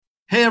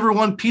Hey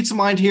everyone, Pizza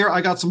Mind here.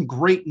 I got some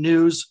great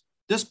news.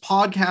 This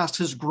podcast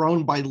has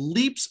grown by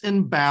leaps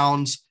and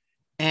bounds,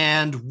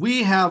 and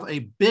we have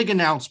a big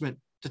announcement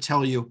to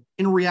tell you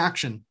in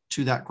reaction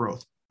to that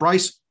growth.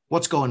 Bryce,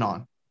 what's going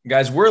on?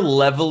 Guys, we're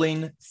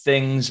leveling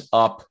things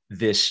up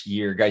this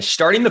year, guys.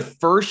 Starting the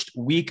first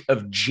week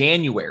of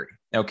January,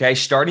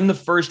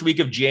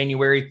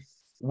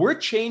 we're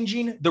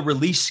changing the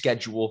release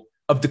schedule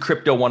of the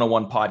Crypto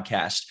 101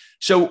 podcast.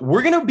 So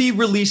we're going to be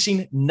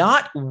releasing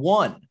not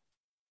one,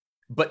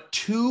 but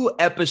 2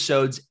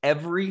 episodes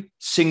every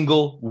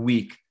single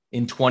week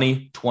in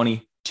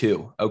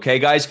 2022. Okay,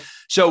 guys?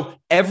 So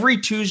every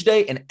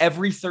Tuesday and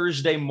every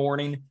Thursday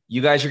morning,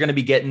 you guys are going to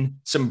be getting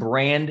some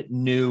brand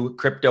new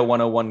Crypto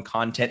 101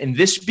 content. And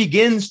this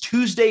begins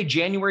Tuesday,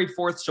 January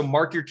 4th. So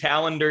mark your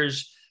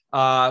calendars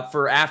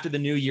for after the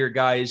new year,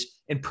 guys.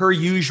 And per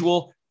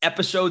usual,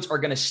 episodes are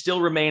going to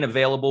still remain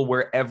available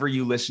wherever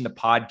you listen to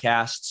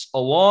podcasts,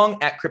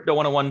 along at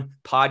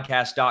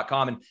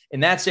crypto101podcast.com.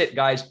 And that's it,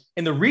 guys.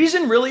 And the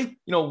reason really,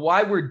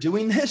 why we're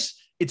doing this,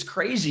 it's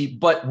crazy,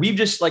 but we've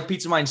just, like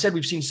Pizza Mind said,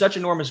 we've seen such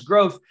enormous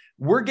growth.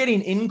 We're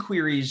getting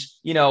inquiries,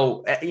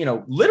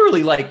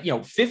 literally like,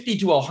 50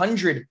 to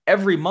 100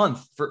 every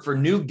month for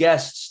new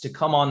guests to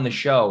come on the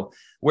show.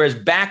 Whereas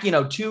back,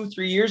 2-3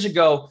 years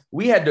ago,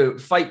 we had to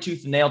fight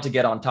tooth and nail to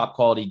get on top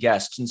quality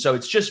guests. And so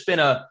it's just been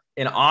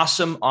an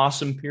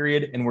awesome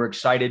period. And we're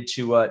excited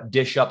to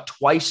dish up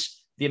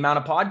twice the amount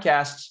of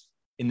podcasts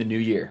in the new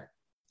year.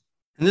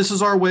 And this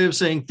is our way of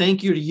saying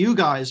thank you to you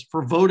guys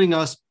for voting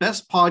us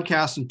best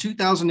podcast in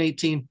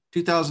 2018,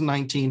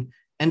 2019,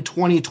 and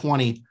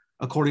 2020,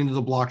 according to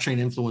the Blockchain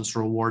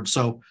Influencer Award.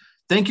 So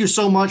thank you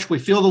so much. We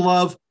feel the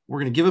love. We're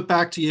going to give it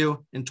back to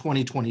you in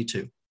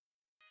 2022.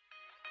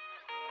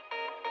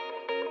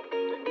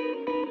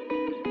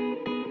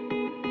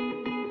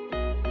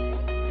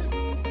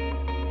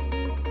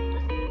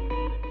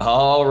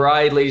 All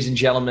right, ladies and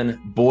gentlemen,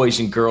 boys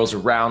and girls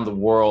around the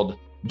world,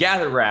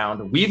 gather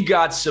around. We've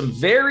got some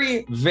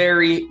very,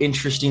 very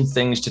interesting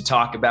things to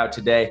talk about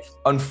today.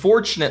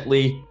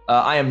 Unfortunately,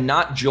 I am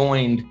not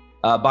joined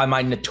by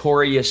my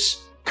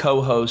notorious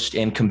co-host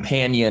and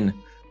companion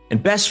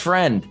and best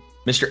friend,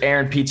 Mr.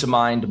 Aaron Pizza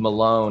Mind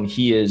Malone.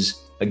 He is,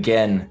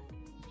 again,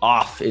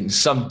 off in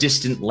some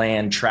distant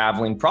land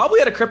traveling, probably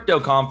at a crypto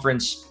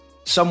conference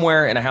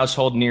somewhere in a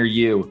household near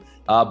you.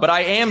 But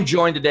I am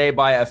joined today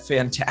by a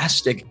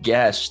fantastic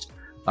guest,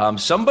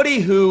 somebody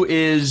who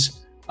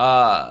is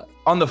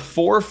on the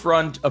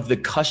forefront of the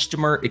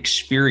customer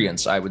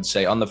experience, I would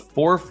say, on the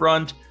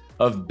forefront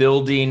of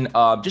building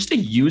just a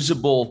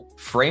usable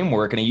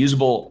framework and a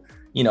usable,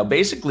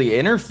 basically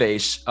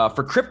interface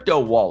for crypto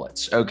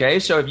wallets. Okay,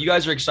 so if you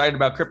guys are excited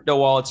about crypto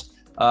wallets,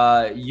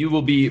 you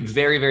will be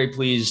very, very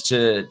pleased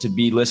to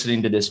be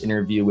listening to this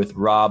interview with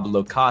Rob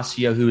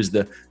LoCascio, who is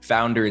the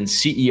founder and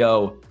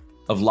CEO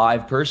of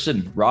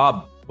LivePerson.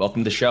 Rob,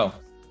 welcome to the show.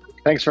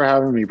 Thanks for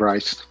having me,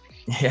 Bryce.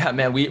 Yeah,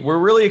 man, we're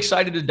really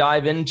excited to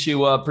dive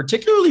into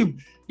particularly,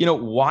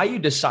 why you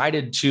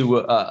decided to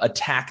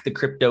attack the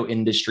crypto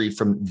industry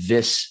from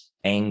this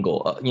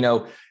angle.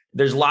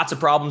 There's lots of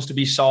problems to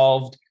be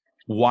solved.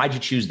 Why'd you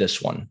choose this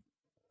one?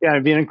 Yeah,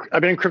 I've been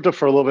in crypto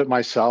for a little bit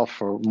myself,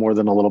 for more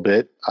than a little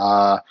bit.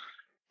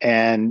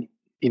 And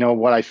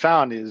what I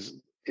found is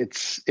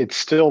it's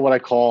still what I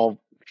call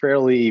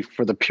fairly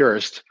for the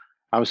purist.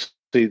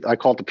 I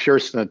call it the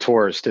purist and the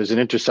tourist. There's an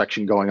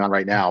intersection going on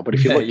right now. But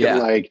if you look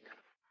at like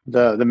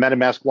the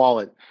MetaMask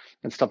wallet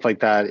and stuff like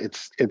that,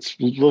 it's a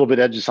little bit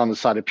edges on the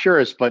side of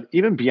purists. But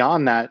even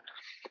beyond that,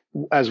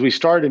 as we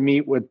started to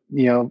meet with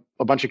a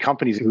bunch of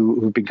companies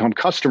who've become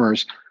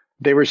customers,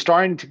 they were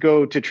starting to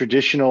go to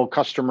traditional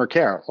customer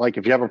care. Like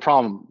if you have a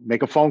problem,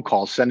 make a phone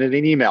call, send it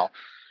an email.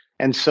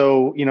 And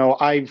so,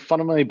 I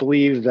fundamentally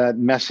believe that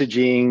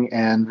messaging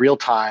and real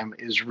time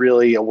is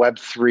really a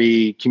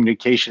Web3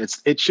 communication.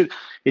 It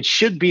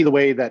should be the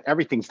way that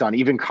everything's done,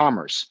 even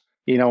commerce.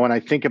 When I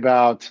think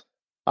about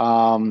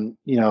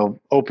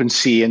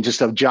OpenSea and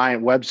just a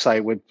giant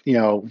website with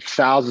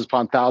thousands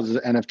upon thousands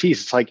of NFTs,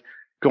 it's like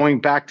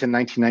going back to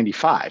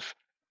 1995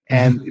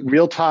 and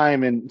real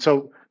time. And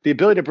so the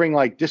ability to bring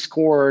like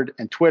Discord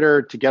and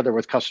Twitter together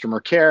with customer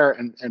care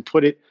and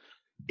put it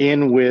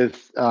in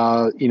with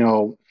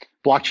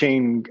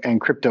blockchain and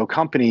crypto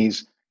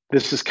companies,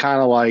 this is kind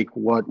of like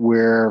what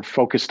we're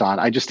focused on.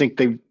 I just think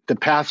the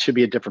path should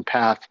be a different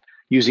path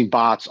using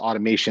bots,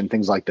 automation,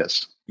 things like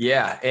this.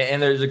 Yeah.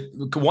 And there's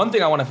one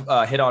thing I want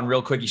to hit on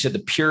real quick. You said the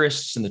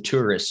purists and the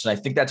tourists. And I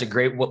think that's a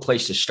great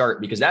place to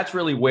start, because that's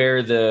really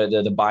where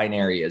the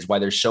binary is, why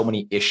there's so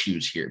many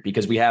issues here.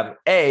 Because we have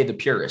the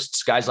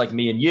purists, guys like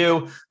me and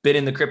you, been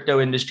in the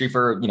crypto industry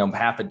for,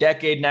 half a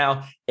decade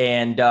now,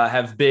 and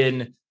have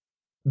been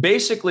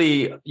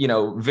basically,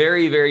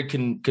 very, very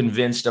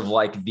convinced of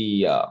like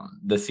the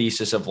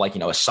thesis of like,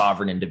 a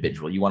sovereign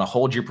individual. You want to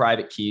hold your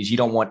private keys. You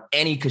don't want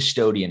any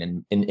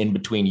custodian in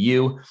between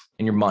you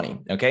and your money.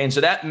 Okay. And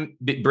so that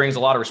brings a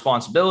lot of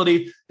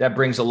responsibility. That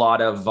brings a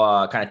lot of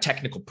kind of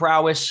technical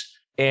prowess.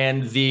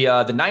 And the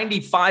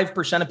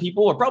 95% of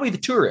people are probably the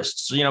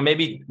tourists. So,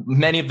 maybe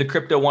many of the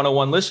Crypto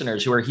 101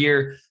 listeners who are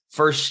here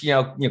first,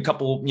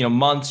 couple,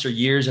 months or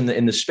years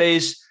in the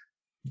space.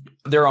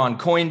 They're on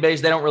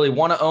Coinbase. They don't really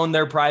want to own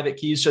their private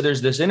keys. So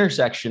there's this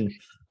intersection.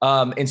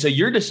 And so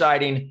you're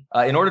deciding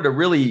in order to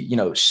really,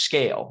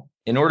 scale,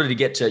 in order to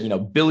get to,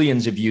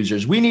 billions of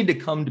users, we need to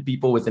come to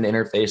people with an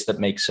interface that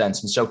makes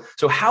sense. And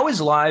so how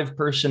is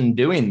LivePerson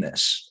doing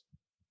this?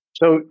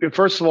 So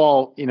first of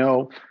all,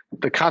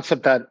 the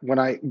concept that one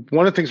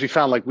of the things we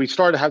found, like we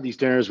started to have these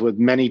dinners with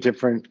many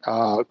different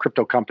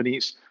crypto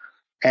companies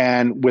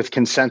and with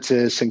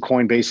Consensus and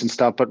Coinbase and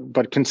stuff,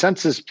 but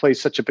Consensus plays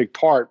such a big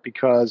part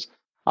because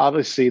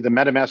obviously the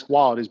MetaMask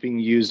wallet is being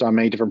used on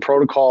many different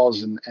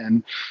protocols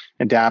and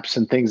dApps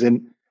and things.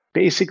 And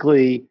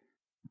basically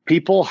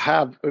people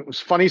it was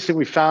funniest thing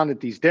we found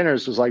at these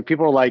dinners was like,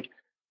 people are like,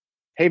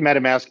 hey,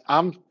 MetaMask,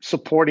 I'm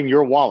supporting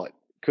your wallet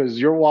because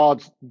your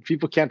wallet,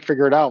 people can't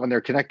figure it out when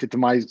they're connected to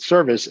my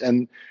service.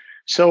 And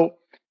so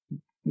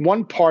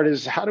one part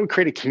is how do we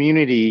create a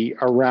community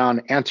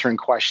around answering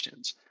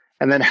questions?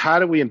 And then how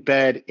do we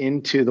embed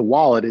into the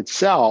wallet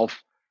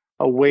itself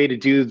a way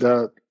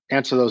to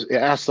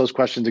ask those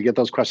questions and get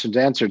those questions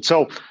answered?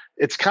 So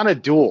it's kind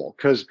of dual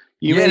because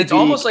and it's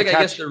almost like, I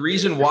guess the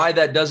reason why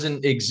that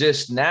doesn't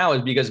exist now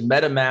is because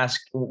MetaMask,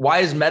 why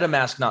is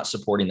MetaMask not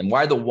supporting them?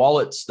 Why are the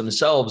wallets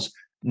themselves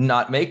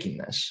not making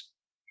this?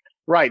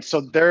 Right. So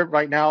they're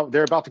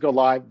about to go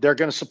live. They're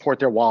going to support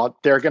their wallet.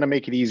 They're going to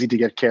make it easy to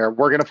get care.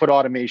 We're going to put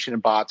automation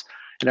and bots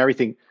and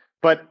everything.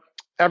 But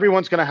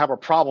everyone's going to have a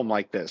problem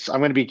like this.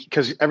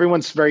 Because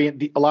everyone's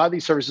a lot of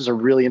these services are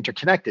really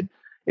interconnected.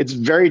 It's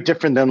very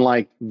different than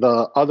like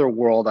the other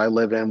world I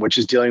live in, which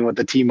is dealing with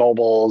the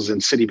T-Mobiles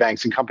and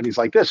Citibanks and companies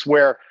like this,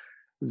 where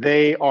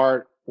they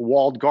are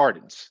walled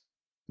gardens.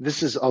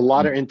 This is a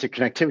lot of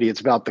interconnectivity. It's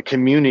about the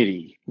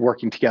community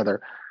working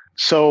together.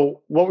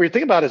 So what we're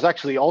thinking about is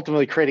actually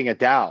ultimately creating a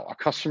DAO, a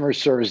customer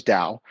service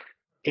DAO,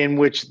 in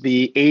which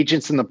the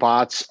agents and the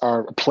bots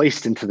are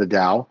placed into the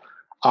DAO.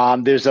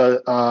 There's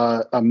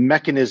a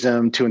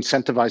mechanism to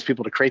incentivize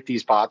people to create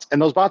these bots,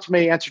 and those bots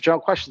may answer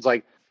general questions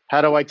like,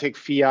 how do I take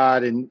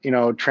fiat and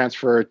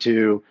transfer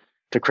to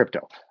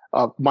crypto?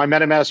 My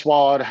MetaMask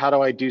wallet, how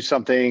do I do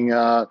something,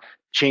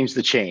 change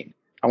the chain?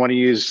 I want to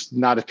use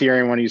not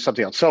Ethereum, I want to use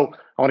something else. So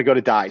I want to go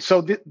to DAI.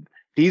 So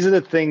these are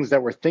the things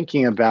that we're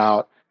thinking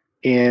about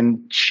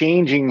in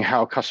changing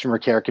how customer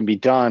care can be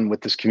done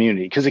with this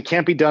community, because it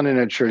can't be done in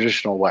a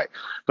traditional way.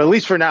 But at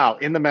least for now,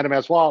 in the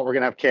MetaMask wallet, we're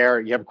going to have care.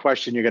 You have a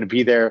question, you're going to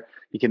be there.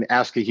 You can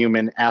ask a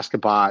human, ask a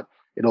bot.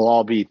 It'll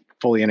all be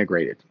fully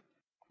integrated.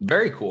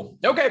 Very cool.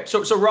 Okay.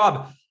 So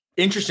Rob,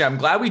 interesting. I'm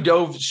glad we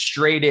dove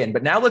straight in,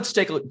 but now let's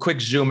take a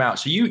quick zoom out.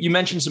 So you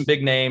mentioned some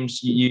big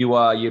names. You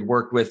had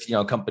worked with,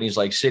 companies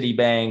like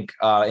Citibank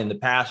in the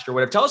past or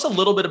whatever. Tell us a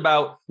little bit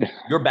about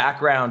your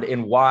background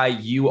and why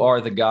you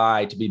are the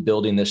guy to be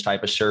building this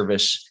type of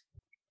service.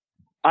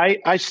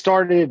 I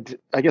started,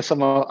 I guess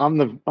I'm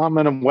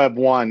in a Web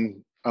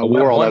 1 world.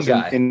 Web 1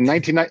 guy. In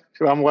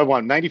 1990, I'm Web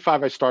 1.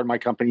 95, I started my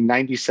company.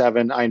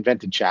 97, I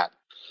invented chat.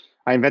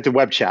 I invented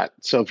web chat.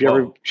 So if you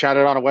ever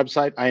chatted on a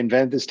website, I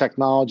invented this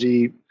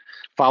technology,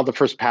 filed the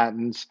first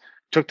patents,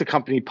 took the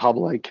company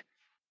public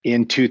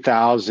in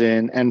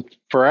 2000. And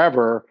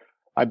forever,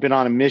 I've been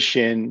on a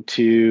mission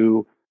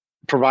to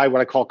provide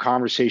what I call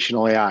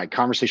conversational AI,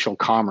 conversational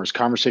commerce,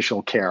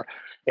 conversational care.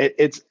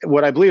 It's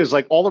what I believe is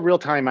like all the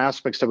real-time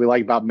aspects that we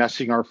like about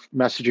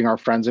messaging our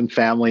friends and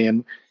family.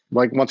 And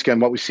like, once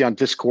again, what we see on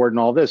Discord and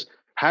all this.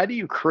 How do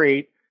you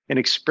create an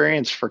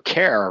experience for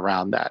care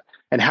around that?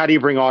 And how do you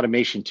bring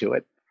automation to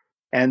it?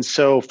 And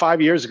so 5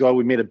 years ago,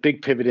 we made a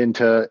big pivot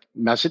into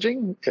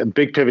messaging, a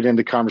big pivot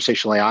into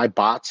conversational AI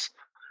bots.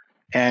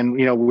 And,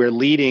 we're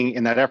leading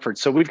in that effort.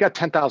 So we've got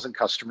 10,000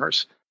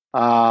 customers,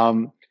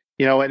 and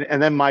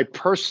then my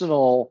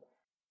personal,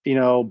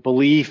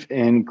 belief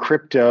in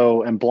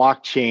crypto and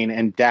blockchain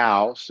and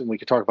DAOs, and we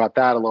could talk about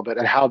that a little bit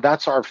and how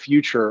that's our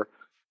future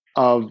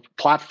of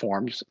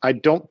platforms. I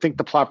don't think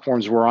the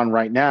platforms we're on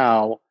right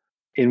now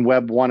in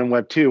Web 1 and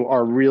Web 2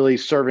 are really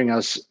serving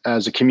us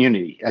as a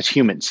community, as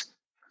humans.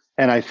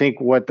 And I think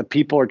what the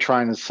people are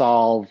trying to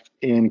solve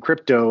in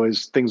crypto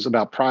is things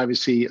about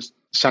privacy,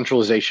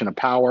 centralization of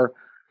power.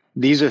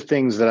 These are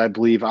things that I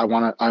believe I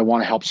want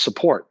to help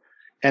support.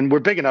 And we're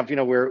big enough,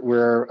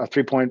 we're a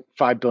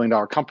 $3.5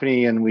 billion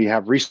company and we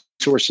have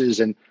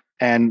resources and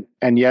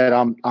yet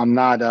we're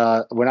not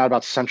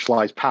about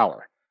centralized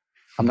power.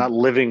 I'm not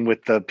living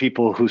with the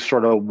people who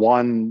sort of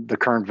won the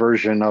current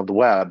version of the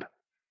web.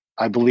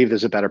 I believe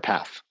there's a better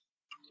path.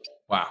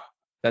 Wow.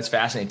 That's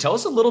fascinating. Tell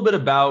us a little bit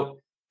about,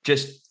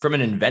 just from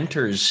an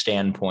inventor's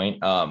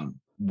standpoint,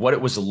 what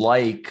it was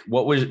like,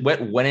 what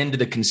went into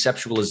the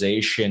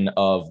conceptualization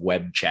of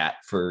web chat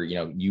for,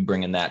 you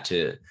bringing that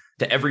to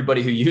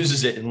everybody who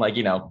uses it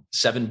in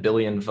 7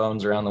 billion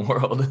phones around the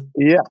world.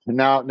 Yeah.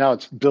 Now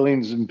it's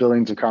billions and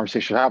billions of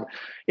conversations happen.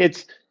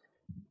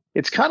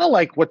 It's kind of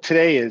like what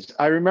today is.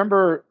 I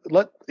remember,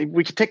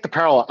 we could take the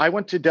parallel. I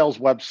went to Dell's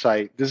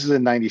website. This is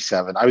in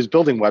 97. I was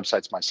building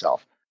websites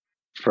myself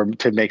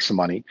to make some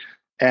money.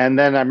 And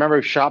then I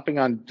remember shopping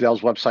on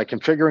Dell's website,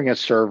 configuring a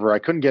server. I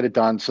couldn't get it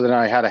done. So then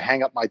I had to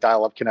hang up my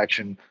dial-up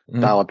connection,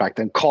 dial-up back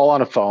then, call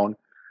on a phone.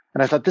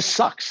 And I thought, this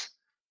sucks.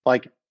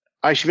 Like,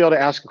 I should be able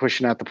to ask a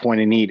question at the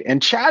point of need.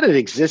 And chat had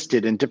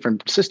existed in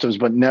different systems,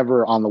 but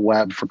never on the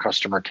web for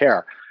customer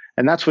care.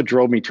 And that's what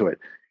drove me to it.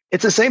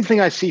 It's the same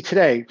thing I see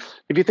today.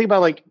 If you think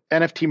about like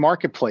NFT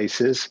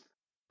marketplaces,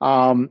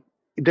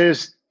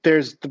 there's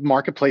the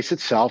marketplace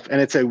itself, and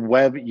it's a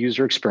web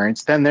user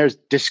experience. Then there's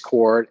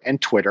Discord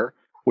and Twitter,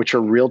 which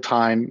are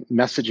real-time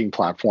messaging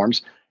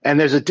platforms. And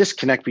there's a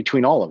disconnect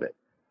between all of it.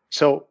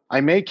 So I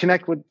may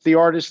connect with the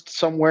artist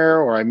somewhere,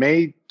 or I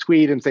may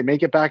tweet and they may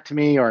get back to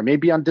me, or I may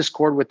be on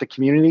Discord with the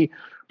community.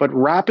 But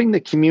wrapping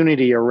the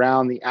community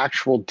around the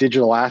actual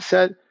digital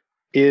asset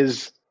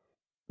is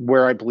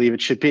where I believe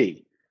it should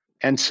be.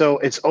 And so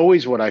it's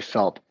always what I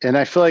felt. And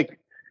I feel like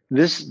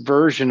this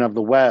version of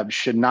the web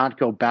should not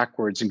go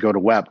backwards and go to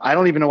web. I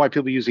don't even know why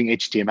people are using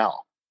HTML.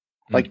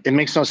 Like, it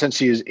makes no sense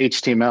to use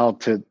HTML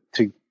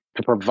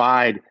to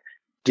provide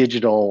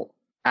digital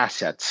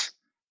assets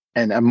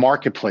and a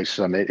marketplace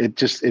for them. It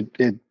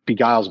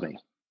beguiles me.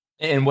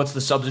 And what's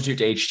the substitute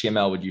to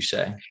HTML, would you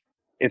say?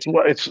 It's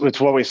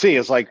what we see.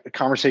 It's like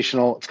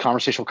conversational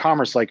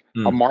commerce, like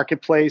a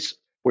marketplace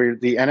where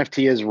the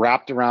NFT is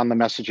wrapped around the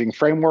messaging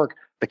framework.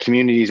 The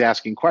community is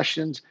asking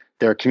questions.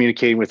 They're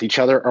communicating with each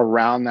other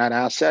around that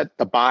asset.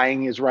 The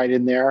buying is right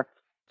in there.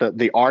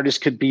 The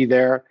artist could be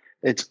there.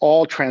 It's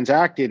all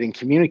transacted and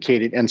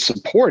communicated and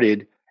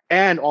supported,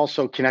 and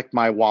also connect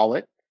my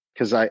wallet,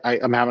 because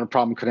I'm having a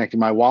problem connecting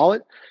my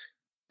wallet.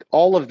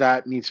 All of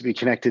that needs to be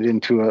connected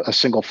into a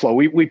single flow.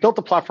 We built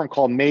a platform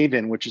called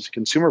Maven, which is a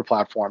consumer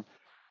platform,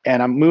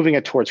 and I'm moving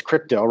it towards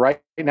crypto.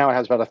 Right now it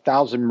has about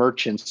 1,000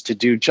 merchants to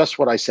do just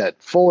what I said,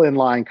 full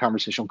inline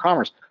conversational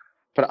commerce.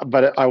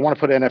 But I want to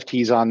put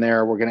NFTs on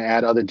there. We're going to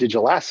add other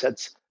digital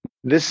assets.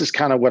 This is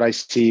kind of what I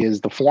see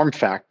as the form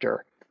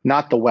factor,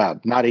 not the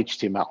web, not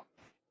HTML.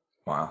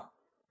 Wow.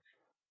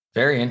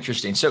 Very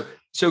interesting. So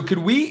could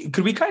we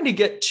kind of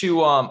get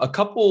to a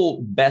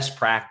couple best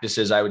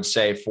practices, I would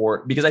say,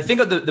 because I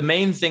think the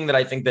main thing that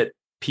I think that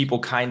people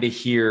kind of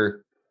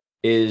hear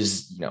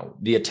is,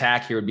 the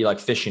attack here would be like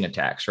phishing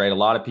attacks, right? A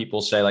lot of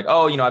people say like,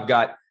 oh, I've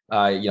got,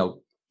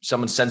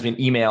 someone sends me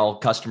an email,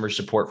 customer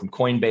support from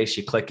Coinbase,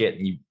 you click it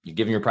and you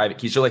give them your private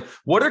key. So like,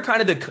 what are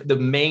kind of the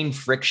main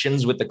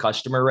frictions with the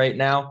customer right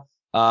now?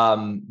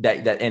 Can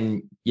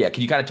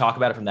you kind of talk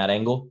about it from that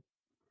angle?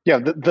 Yeah,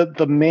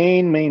 the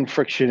main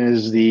friction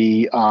is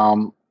there's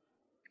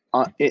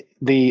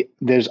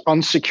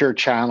unsecure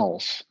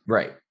channels,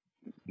 right?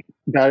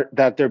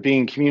 That they're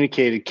being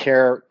communicated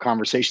care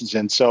conversations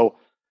in. So,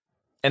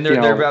 and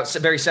they're about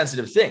very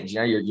sensitive things.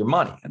 Your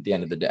money at the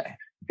end of the day.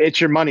 It's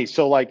your money.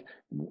 So, like,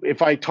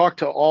 if I talk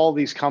to all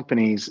these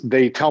companies,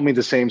 they tell me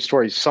the same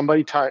story.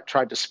 Somebody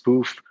tried to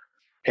spoof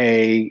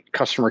a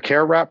customer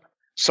care rep.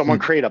 Someone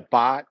created a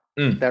bot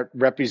that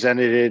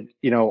represented,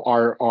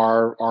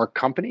 our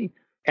company.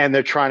 And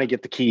they're trying to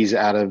get the keys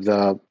out of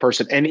the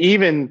person. And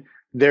even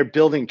they're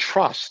building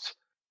trust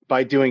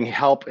by doing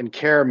help and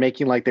care,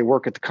 making like they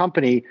work at the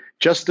company,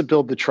 just to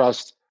build the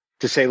trust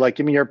to say, like,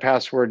 give me your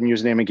password and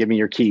username and give me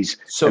your keys.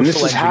 And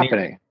this is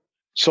happening.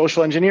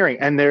 Social engineering.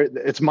 And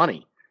it's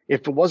money.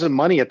 If it wasn't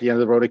money at the end of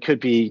the road, it could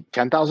be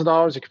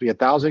 $10,000, it could be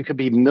 $1,000, it could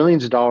be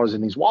millions of dollars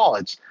in these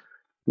wallets,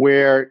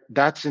 where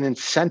that's an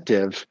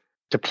incentive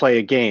to play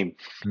a game.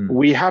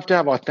 We have to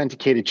have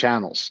authenticated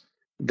channels.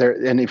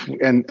 And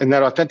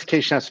that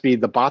authentication has to be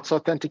the bots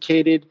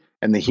authenticated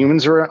and the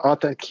humans are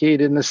authenticated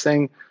in this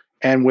thing.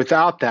 And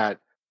without that,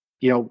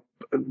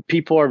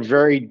 people are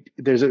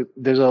there's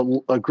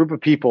a group of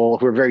people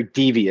who are very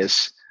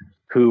devious,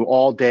 who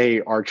all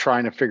day are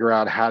trying to figure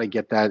out how to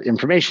get that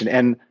information.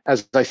 And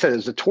as I said,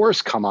 as the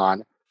tourists come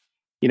on,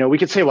 we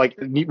could say, like,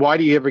 why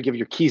do you ever give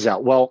your keys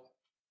out? Well,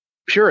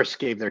 purists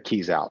gave their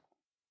keys out.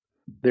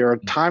 There are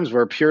times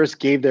where purists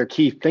gave their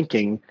key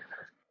thinking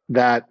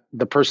that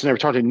the person they were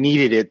talking to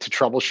needed it to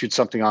troubleshoot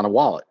something on a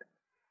wallet.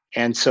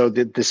 And so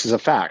this is a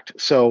fact.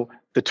 So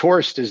the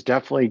tourist is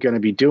definitely going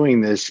to be doing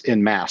this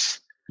in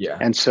mass. Yeah.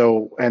 And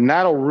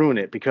that'll ruin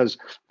it, because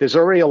there's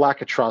already a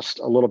lack of trust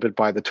a little bit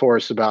by the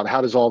tourists about how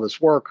does all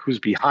this work? Who's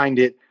behind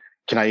it?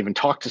 Can I even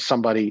talk to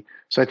somebody?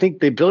 So I think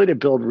the ability to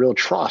build real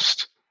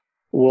trust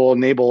will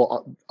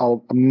enable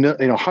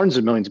hundreds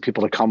of millions of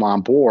people to come on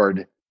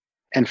board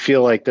and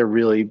feel like they're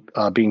really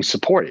being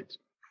supported.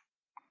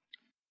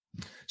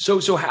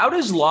 So how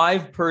does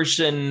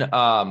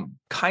LivePerson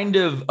kind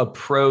of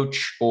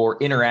approach or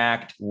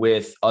interact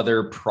with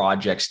other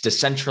projects,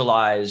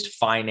 decentralized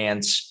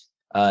finance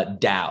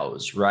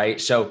DAOs,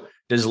 right? So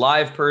does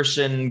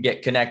LivePerson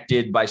get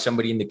connected by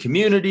somebody in the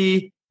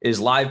community? Is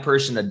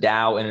LivePerson a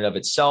DAO in and of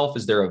itself?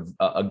 Is there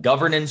a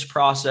governance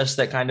process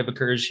that kind of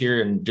occurs here?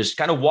 And just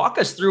kind of walk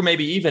us through,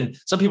 maybe even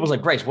some people's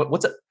like, Bryce,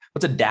 what's a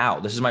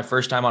DAO? This is my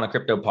first time on a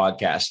crypto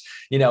podcast.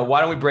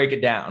 Why don't we break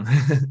it down?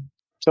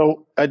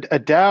 So a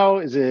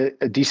DAO is a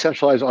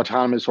decentralized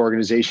autonomous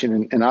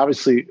organization. And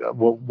obviously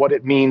what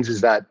it means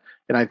is that,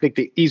 and I think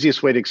the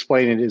easiest way to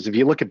explain it is, if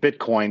you look at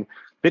Bitcoin,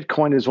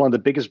 Bitcoin is one of the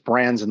biggest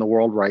brands in the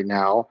world right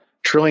now,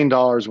 $1 trillion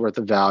worth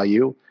of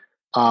value.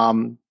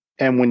 And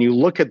when you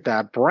look at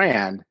that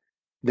brand,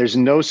 there's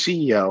no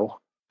CEO,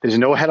 there's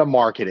no head of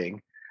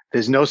marketing,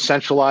 there's no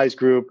centralized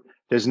group,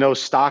 there's no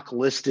stock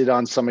listed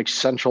on some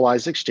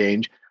centralized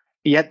exchange.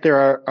 Yet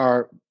there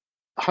are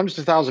hundreds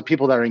of thousands of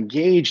people that are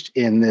engaged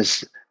in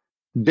this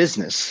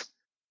business.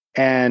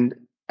 And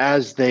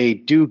as they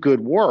do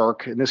good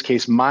work, in this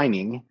case,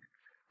 mining,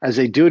 as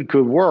they do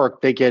good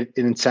work, they get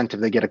an incentive,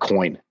 they get a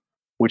coin,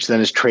 which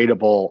then is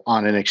tradable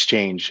on an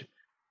exchange,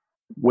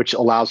 which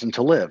allows them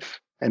to live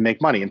and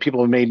make money. And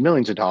people have made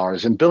millions of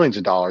dollars and billions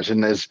of dollars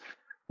in this,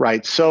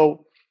 right?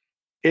 So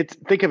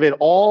think of it,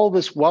 all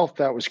this wealth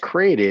that was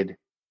created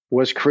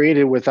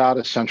without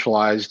a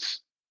centralized,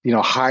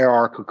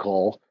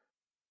 hierarchical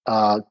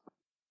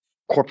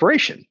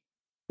corporation,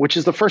 which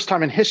is the first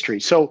time in history.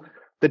 So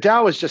the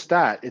DAO is just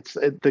that.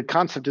 The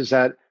concept is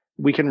that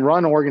we can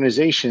run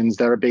organizations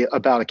that are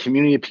about a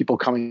community of people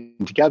coming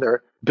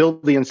together,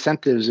 build the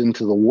incentives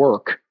into the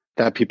work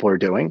that people are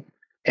doing,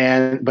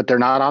 but they're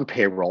not on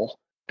payroll.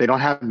 They don't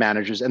have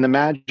managers, and the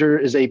manager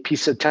is a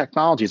piece of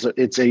technology.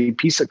 It's a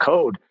piece of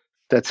code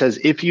that says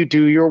if you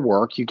do your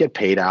work, you get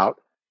paid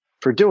out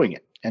for doing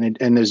it. And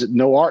there's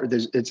no art.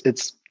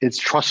 It's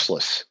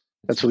trustless.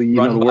 That's what the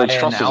word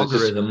trustless. An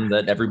algorithm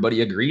that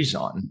everybody agrees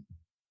on.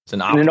 It's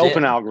an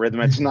open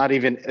algorithm. It's not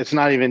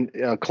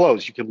even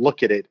closed. You can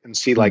look at it and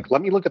see, let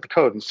me look at the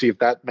code and see if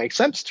that makes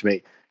sense to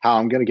me, how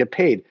I'm going to get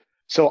paid.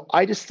 So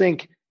I just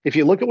think if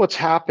you look at what's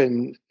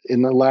happened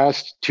in the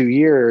last 2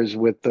 years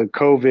with the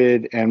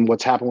COVID and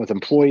what's happened with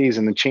employees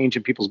and the change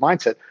in people's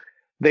mindset,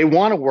 they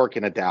want to work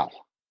in a DAO.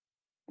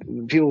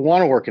 People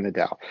want to work in a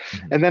DAO.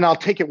 Mm-hmm. And then I'll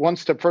take it one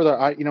step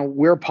further.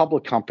 We're a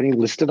public company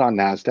listed on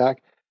NASDAQ,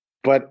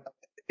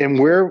 and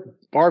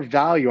our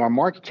value, our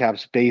market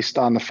cap's based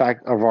on the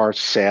fact of our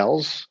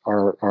sales,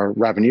 our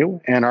revenue,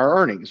 and our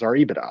earnings, our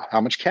EBITDA,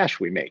 how much cash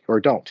we make or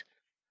don't.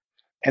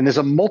 And there's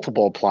a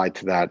multiple applied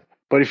to that.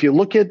 But if you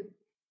look at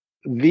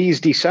these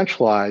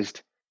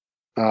decentralized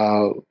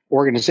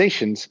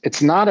organizations,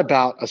 it's not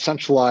about a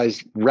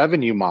centralized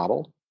revenue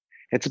model.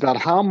 It's about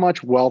how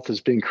much wealth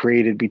has been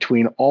created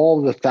between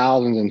all the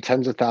thousands and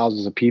tens of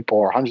thousands of people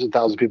or hundreds of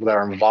thousands of people that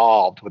are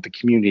involved with the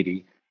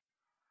community,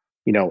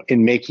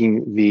 in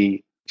making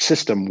the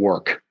system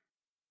work.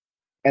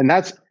 And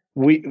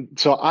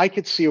so I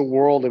could see a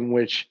world in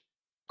which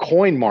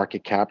coin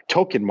market cap,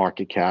 token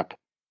market cap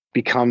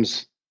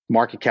becomes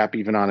market cap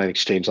even on an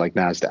exchange like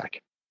NASDAQ.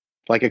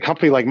 Like a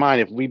company like mine,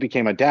 if we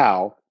became a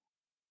DAO,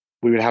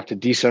 we would have to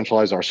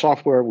decentralize our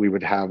software. We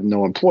would have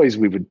no employees.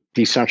 We would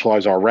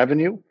decentralize our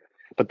revenue.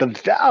 But the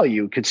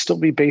value could still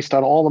be based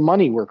on all the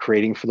money we're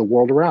creating for the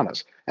world around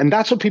us. And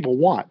that's what people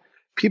want.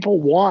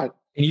 People want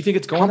and you think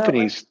it's going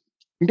companies.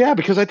 Yeah,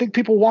 because I think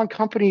people want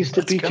companies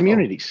to be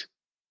communities.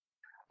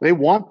 They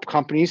want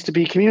companies to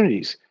be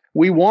communities.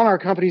 We want our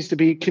companies to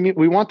be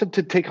we want them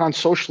to take on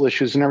social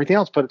issues and everything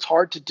else, but it's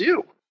hard to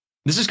do.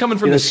 This is coming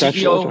from the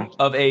CEO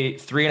of a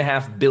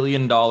 $3.5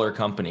 billion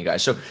company,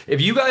 guys. So if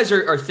you guys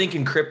are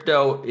thinking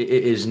crypto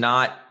is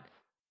not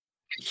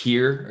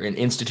here and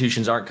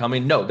institutions aren't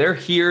coming, no, they're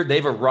here.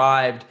 They've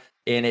arrived.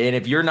 And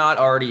if you're not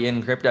already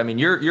in crypto,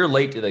 you're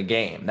late to the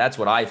game. That's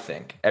what I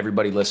think.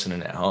 Everybody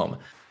listening at home.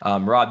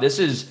 Rob, this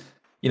is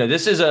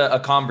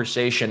a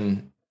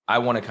conversation I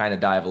want to kind of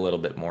dive a little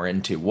bit more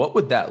into. What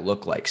would that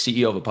look like?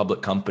 CEO of a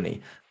public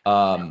company,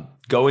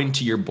 going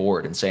to your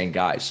board and saying,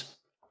 guys,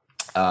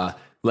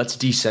 let's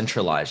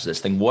decentralize this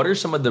thing. What are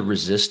some of the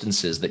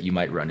resistances that you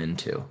might run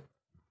into?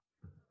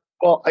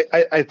 Well,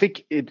 I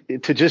think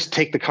to just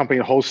take the company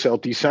wholesale,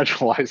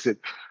 decentralize it,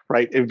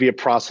 right? It would be a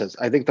process.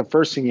 I think the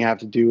first thing you have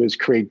to do is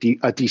create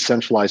a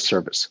decentralized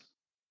service.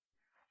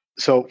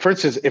 So for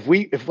instance, if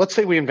let's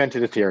say we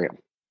invented Ethereum,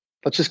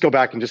 let's just go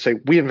back and just say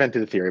we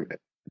invented Ethereum,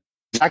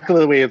 exactly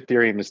the way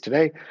Ethereum is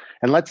today.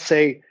 And let's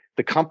say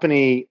the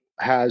company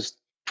has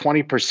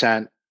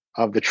 20%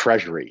 of the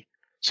treasury.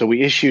 So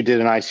we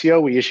did an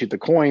ICO, we issued the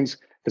coins.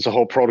 There's a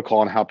whole protocol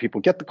on how people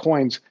get the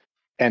coins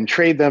and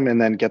trade them and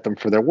then get them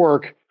for their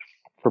work,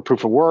 for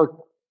proof of work,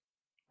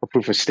 or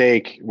proof of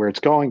stake, where it's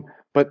going.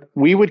 But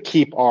we would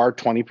keep our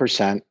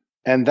 20%,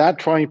 and that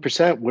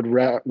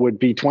 20% would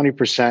be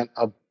 20%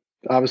 of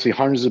obviously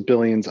hundreds of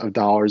billions of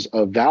dollars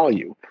of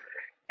value.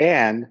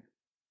 And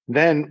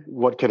then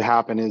what could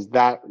happen is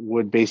that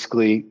would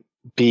basically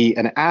be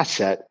an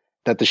asset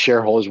that the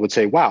shareholders would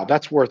say, wow,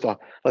 that's worth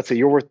let's say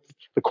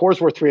the core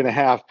is worth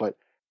 3.5, but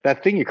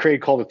that thing you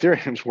created called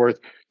Ethereum is worth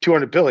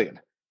 200 billion.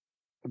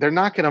 They're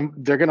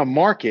going to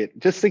market.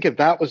 Just think if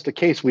that was the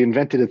case, we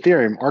invented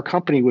Ethereum, our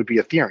company would be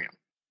Ethereum.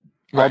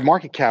 Right. Our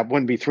market cap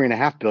wouldn't be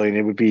 3.5 billion.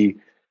 It would be,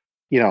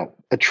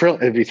 a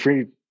trillion, it'd be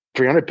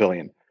 300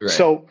 billion. Right.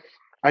 So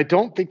I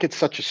don't think it's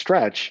such a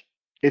stretch.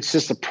 It's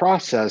just a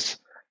process.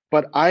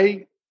 But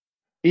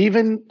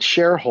even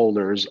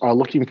shareholders are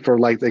looking for,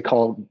 like they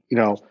call,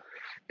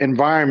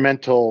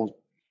 environmental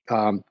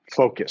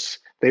focus.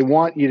 They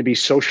want you to be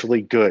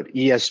socially good,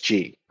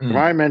 ESG,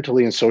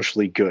 environmentally and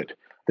socially good.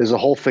 There's a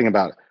whole thing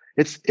about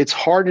it. It's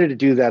harder to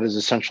do that as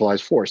a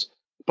centralized force.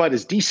 but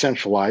as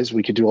decentralized,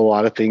 we could do a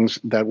lot of things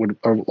that would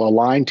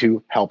align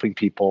to helping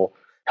people,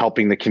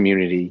 helping the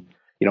community,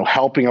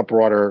 helping a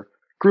broader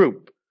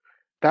group.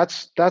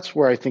 That's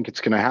where I think it's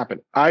going to happen.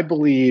 I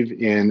believe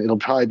it'll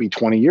probably be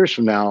 20 years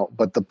from now,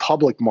 but the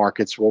public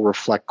markets will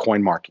reflect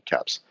coin market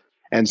caps,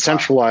 and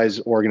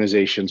centralized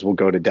organizations will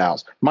go to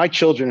DAOs. My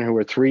children who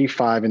are 3,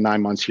 5, and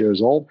 9 months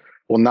years old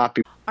will not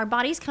be. Our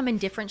bodies come in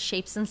different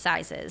shapes and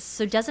sizes,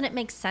 so doesn't it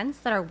make sense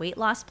that our weight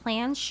loss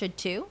plans should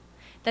too?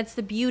 That's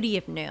the beauty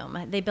of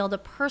Noom. They build a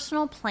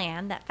personal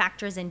plan that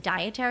factors in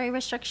dietary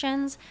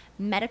restrictions,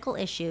 medical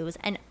issues,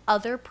 and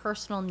other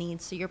personal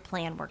needs so your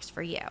plan works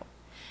for you.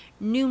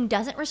 Noom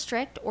doesn't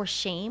restrict or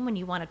shame when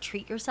you want to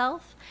treat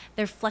yourself.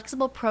 Their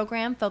flexible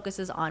program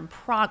focuses on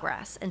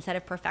progress instead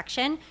of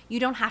perfection.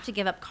 You don't have to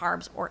give up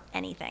carbs or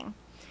anything.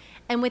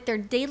 And with their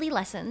daily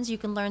lessons, you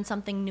can learn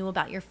something new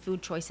about your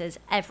food choices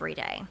every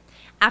day.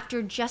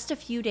 After just a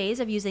few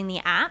days of using the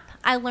app,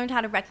 I learned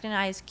how to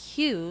recognize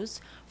cues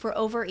for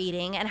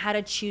overeating and how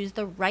to choose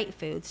the right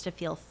foods to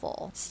feel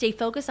full. Stay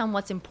focused on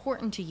what's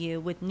important to you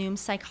with Noom's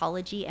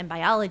psychology and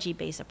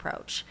biology-based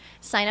approach.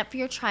 Sign up for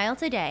your trial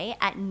today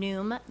at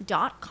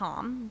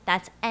Noom.com.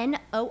 That's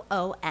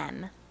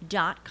Noom.com.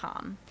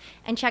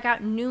 And check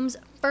out Noom's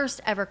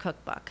first ever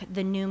cookbook,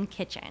 The Noom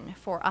Kitchen,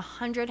 for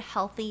 100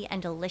 healthy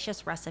and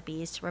delicious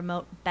recipes to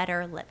promote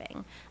better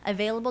living.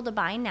 Available to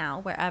buy now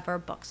wherever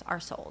books are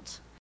sold.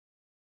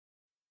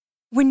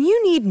 When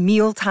you need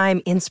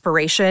mealtime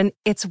inspiration,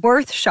 it's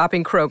worth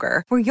shopping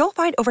Kroger, where you'll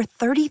find over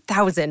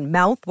 30,000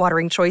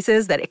 mouth-watering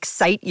choices that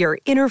excite your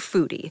inner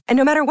foodie. And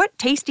no matter what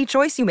tasty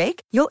choice you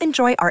make, you'll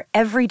enjoy our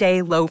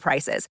everyday low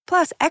prices,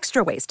 plus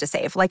extra ways to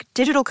save, like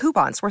digital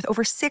coupons worth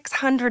over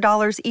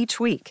 $600 each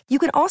week. You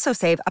can also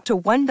save up to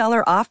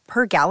 $1 off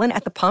per gallon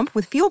at the pump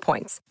with fuel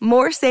points.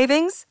 More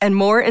savings and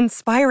more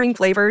inspiring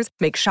flavors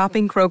make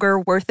shopping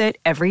Kroger worth it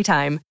every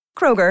time.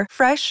 Kroger,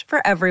 fresh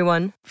for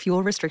everyone.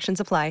 Fuel restrictions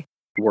apply.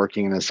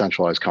 Working in a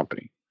centralized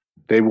company.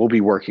 They will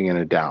be working in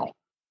a DAO.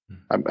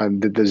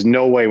 There's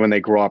no way when they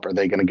grow up are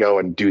they going to go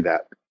and do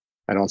that.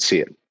 I don't see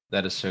it.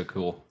 That is so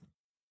cool.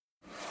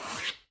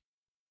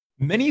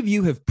 Many of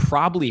you have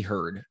probably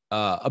heard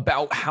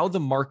about how the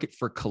market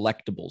for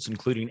collectibles,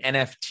 including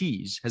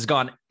NFTs, has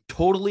gone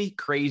totally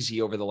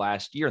crazy over the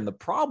last year. And the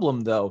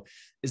problem, though,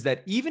 is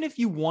that even if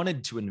you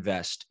wanted to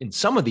invest in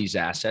some of these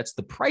assets,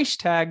 the price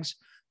tags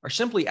are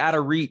simply out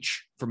of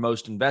reach for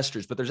most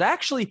investors. But there's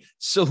actually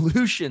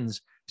solutions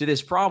to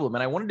this problem.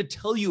 And I wanted to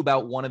tell you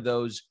about one of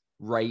those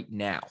right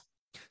now.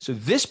 So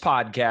this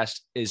podcast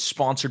is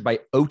sponsored by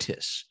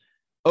Otis.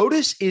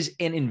 Otis is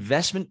an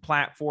investment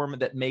platform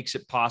that makes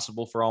it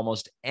possible for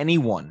almost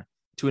anyone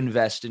to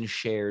invest in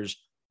shares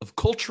of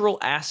cultural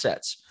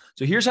assets.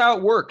 So here's how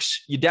it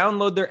works. You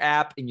download their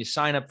app and you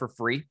sign up for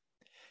free.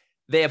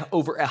 They have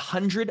over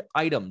 100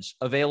 items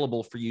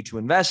available for you to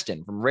invest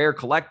in, from rare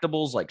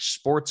collectibles like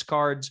sports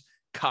cards,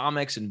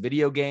 comics and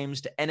video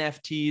games, to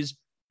NFTs,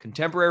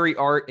 contemporary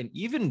art, and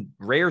even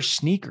rare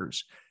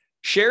sneakers.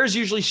 Shares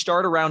usually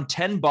start around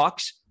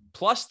 $10,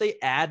 plus they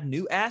add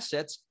new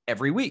assets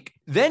every week.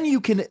 Then you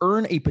can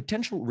earn a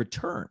potential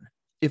return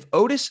if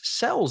Otis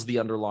sells the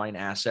underlying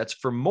assets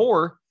for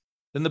more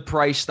than the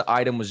price the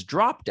item was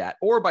dropped at,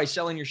 or by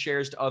selling your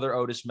shares to other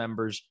Otis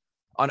members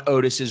on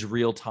Otis's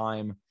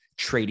real-time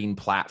trading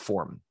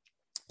platform.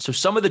 So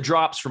some of the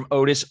drops from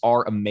Otis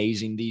are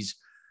amazing. These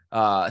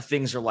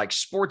things are like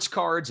sports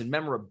cards and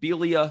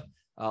memorabilia,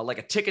 like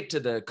a ticket to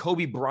the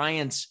Kobe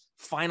Bryant's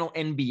final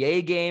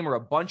NBA game, or a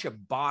bunch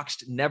of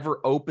boxed,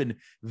 never opened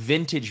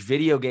vintage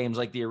video games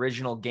like the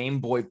original Game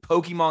Boy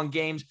Pokemon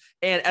games.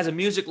 And as a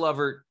music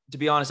lover, to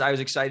be honest, I was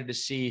excited to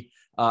see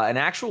an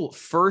actual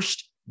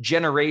first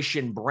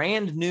generation,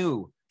 brand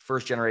new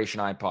first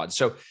generation iPod.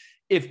 So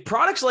if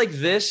products like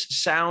this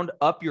sound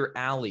up your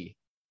alley,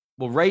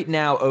 well, right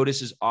now,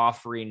 Otis is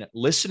offering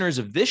listeners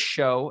of this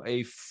show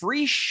a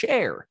free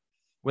share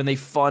when they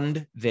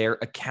fund their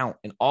account.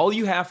 And all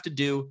you have to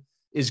do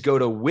is go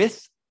to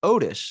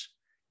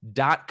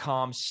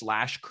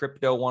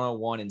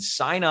withotis.com/crypto101 and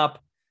sign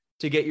up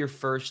to get your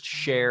first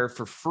share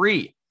for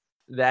free.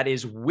 That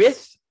is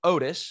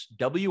withotis,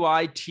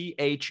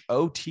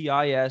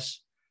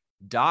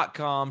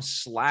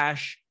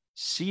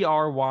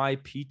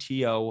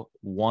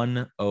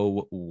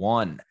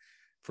 withotis.com/CRYPTO101.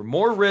 For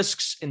more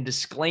risks and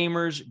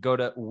disclaimers, go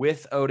to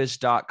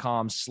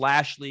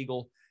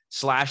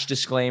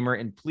withotis.com/legal/disclaimer,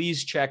 and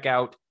please check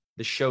out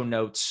the show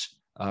notes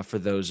for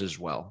those as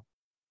well.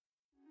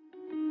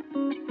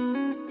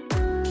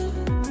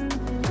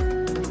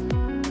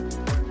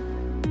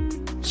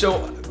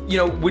 So,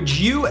 would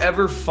you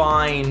ever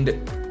find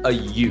a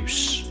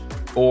use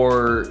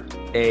or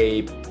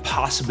a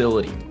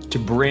possibility to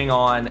bring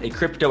on a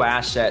crypto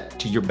asset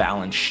to your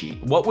balance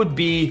sheet? What would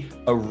be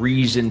a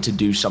reason to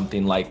do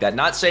something like that?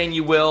 Not saying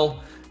you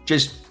will,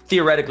 just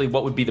theoretically,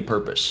 what would be the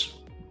purpose?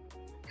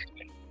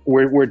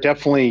 We're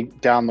definitely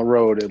down the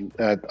road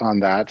on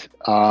that.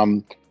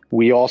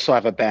 We also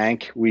have a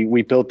bank.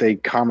 We built a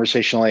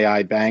conversational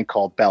AI bank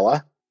called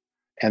Bella,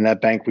 and that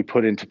bank we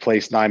put into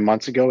place 9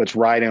 months ago. It's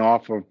riding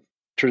off of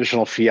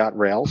traditional fiat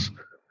rails.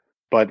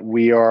 but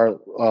we are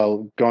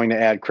going to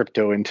add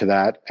crypto into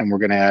that, and we're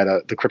going to add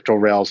the crypto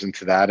rails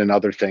into that and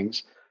other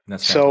things.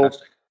 That's so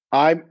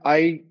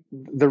fantastic.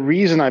 The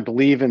reason I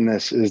believe in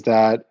this is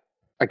that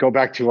I go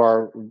back to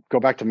our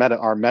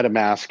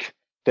MetaMask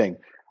thing.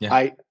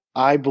 Yeah.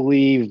 I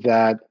believe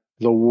that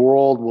the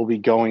world will be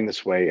going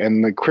this way,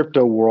 and the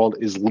crypto world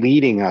is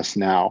leading us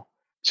now.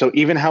 So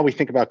even how we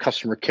think about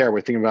customer care,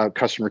 we're thinking about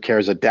customer care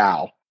as a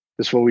DAO.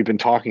 This is what we've been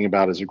talking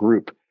about as a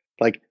group.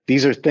 Like,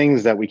 these are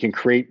things that we can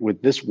create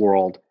with this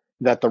world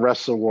that the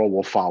rest of the world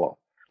will follow.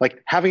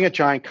 Like, having a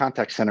giant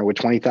contact center with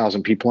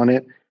 20,000 people in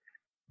it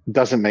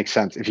doesn't make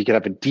sense if you could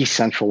have a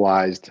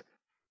decentralized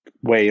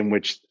way in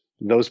which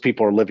those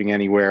people are living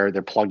anywhere,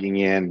 they're plugging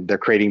in, they're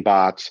creating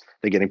bots,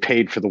 they're getting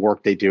paid for the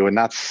work they do, and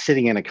not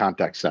sitting in a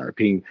contact center,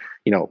 being,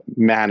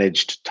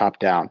 managed top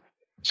down.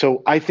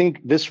 So I think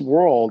this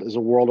world is a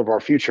world of our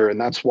future. And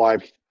that's why,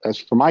 as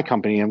for my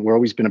company, and we're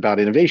always been about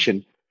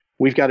innovation,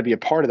 we've got to be a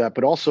part of that,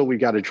 but also we've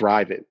got to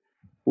drive it.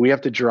 We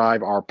have to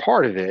drive our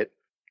part of it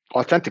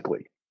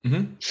authentically.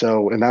 Mm-hmm.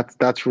 So, and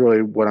that's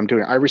really what I'm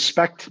doing. I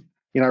respect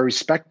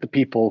the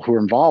people who are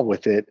involved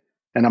with it.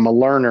 And I'm a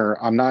learner.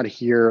 I'm not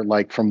here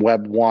like from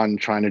Web 1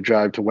 trying to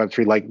drive to Web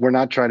 3. Like, we're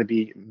not trying to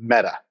be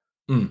meta.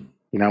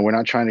 We're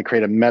not trying to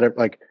create a meta.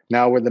 Like,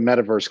 now we're the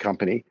metaverse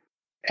company,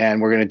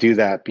 and we're going to do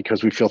that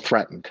because we feel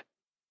threatened.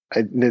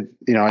 I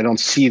don't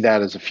see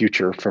that as a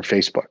future for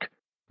Facebook.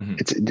 Mm-hmm.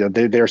 It's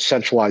they're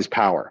centralized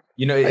power.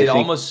 It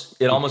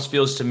almost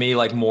feels to me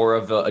like more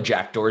of a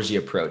Jack Dorsey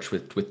approach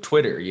with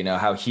Twitter.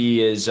 How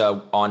he is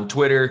on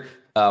Twitter.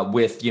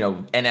 With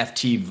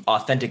NFT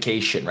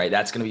authentication, right?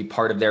 That's going to be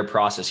part of their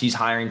process. He's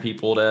hiring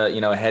people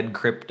to head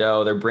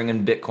crypto. They're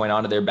bringing Bitcoin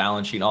onto their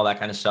balance sheet and all that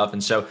kind of stuff.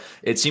 And so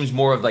it seems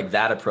more of like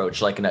that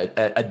approach, like an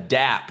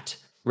adapt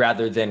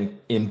rather than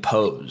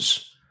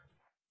impose.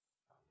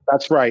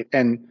 That's right.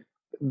 And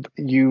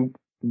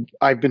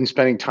I've been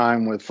spending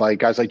time with like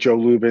guys like Joe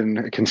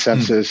Lubin,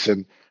 Consensus,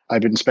 and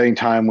I've been spending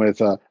time with.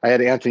 I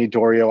had Anthony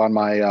Dorio on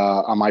my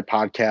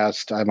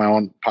podcast. I have my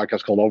own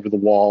podcast called Over the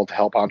Wall to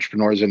help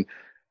entrepreneurs. And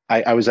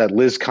I was at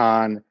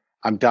LizCon.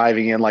 I'm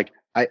diving in. Like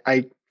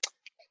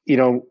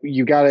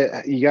you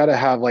gotta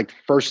have like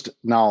first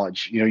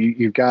knowledge.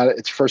 You've got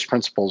it's first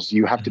principles.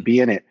 You have to be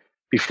in it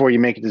before you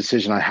make a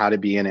decision on how to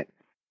be in it.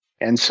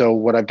 And so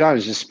what I've done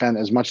is just spend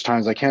as much time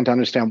as I can to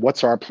understand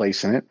what's our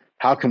place in it.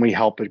 How can we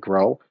help it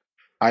grow?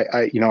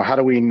 How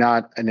do we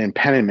not an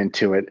impediment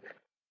to it,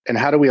 and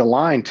how do we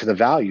align to the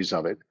values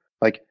of it?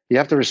 Like, you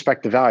have to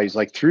respect the values.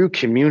 Like, through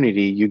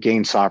community, you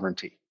gain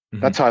sovereignty.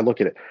 Mm-hmm. That's how I look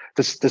at it.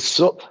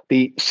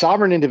 The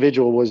sovereign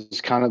individual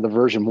was kind of the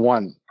version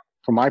 1,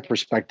 from my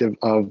perspective,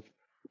 of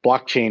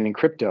blockchain and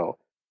crypto.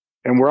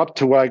 And we're up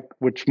to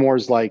which more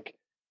is like,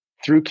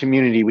 through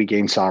community, we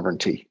gain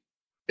sovereignty.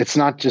 It's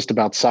not just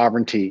about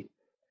sovereignty.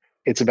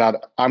 It's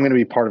about, I'm going to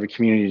be part of a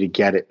community to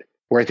get it.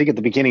 Where I think at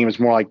the beginning, it was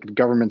more like, the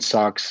government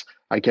sucks.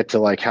 I get to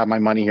like have my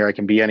money here. I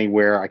can be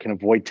anywhere. I can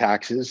avoid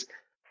taxes.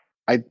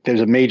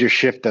 There's a major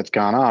shift that's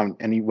gone on.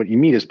 And what you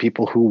meet is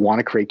people who want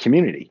to create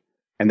community.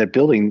 And they're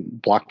building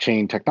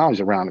blockchain technologies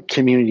around a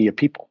community of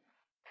people.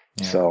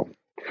 Yeah. So,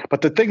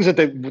 but the things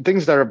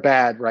that are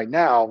bad right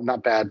now,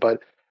 not bad,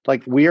 but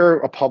like, we're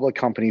a public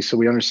company, so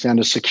we understand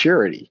the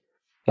security.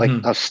 Like,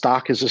 a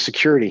stock is a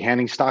security,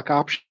 handing stock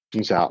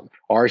options out,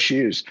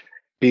 RSUs,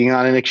 being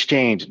on an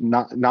exchange,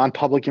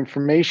 non-public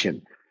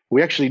information.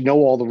 We actually know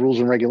all the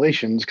rules and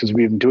regulations because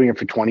we've been doing it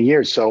for 20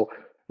 years. So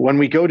when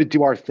we go to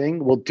do our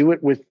thing, we'll do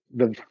it with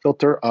the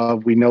filter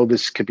of, we know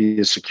this could be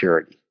a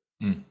security.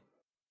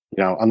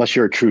 Unless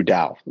you're a true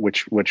DAO,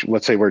 which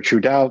let's say we're a true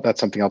DAO,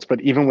 that's something else.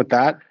 But even with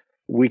that,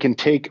 we can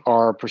take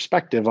our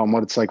perspective on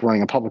what it's like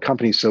running a public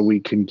company, so we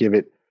can give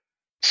it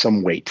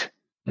some weight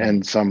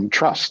and some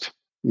trust,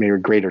 maybe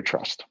greater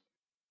trust.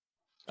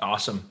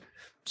 Awesome.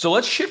 So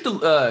let's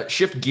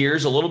shift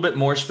gears a little bit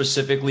more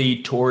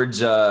specifically towards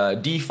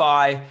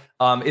DeFi.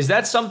 Is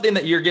that something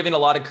that you're giving a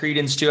lot of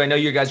credence to? I know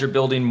you guys are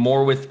building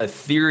more with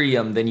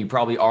Ethereum than you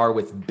probably are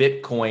with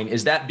Bitcoin.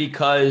 Is that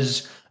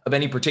because of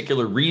any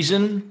particular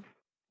reason?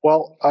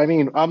 Well, I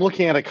mean, I'm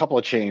looking at a couple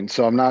of chains,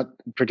 so I'm not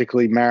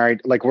particularly married.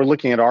 Like, we're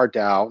looking at our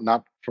DAO,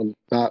 not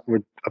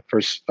with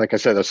like I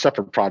said, a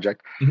separate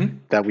project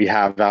that we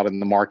have out in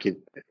the market.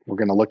 We're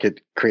going to look at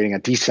creating a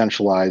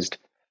decentralized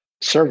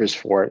service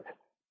for it.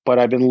 But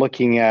I've been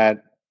looking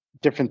at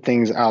different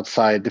things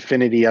outside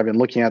Dfinity. I've been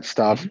looking at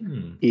stuff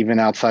even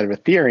outside of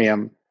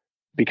Ethereum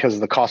because of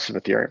the cost of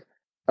Ethereum.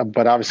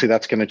 But obviously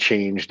that's going to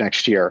change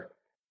next year.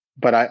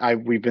 But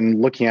we've been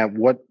looking at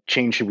what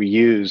chain should we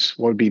use,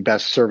 what would be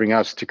best serving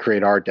us to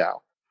create our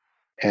DAO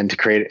and to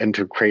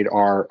create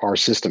our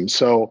system.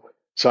 So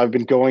I've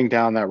been going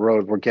down that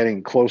road. We're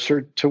getting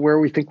closer to where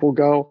we think we'll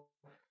go.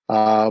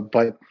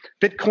 But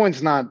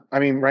Bitcoin's not, I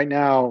mean, right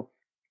now,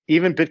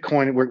 even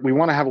Bitcoin, we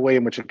want to have a way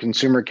in which a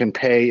consumer can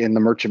pay in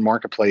the merchant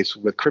marketplace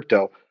with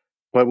crypto,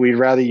 but we'd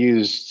rather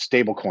use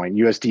stablecoin,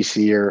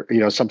 USDC,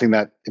 or something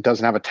that it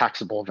doesn't have a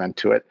taxable event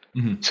to it.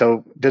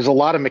 So there's a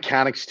lot of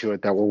mechanics to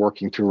it that we're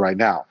working through right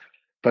now.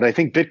 But I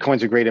think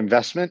Bitcoin's a great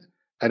investment.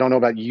 I don't know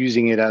about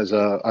using it as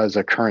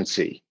a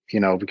currency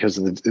because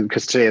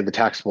today of the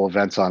taxable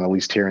events on, at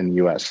least here in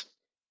the US.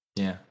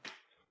 Yeah.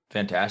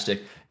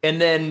 Fantastic.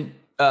 And then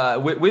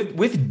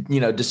with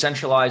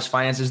decentralized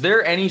finance, is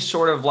there any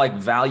sort of like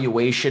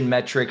valuation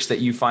metrics that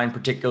you find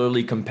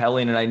particularly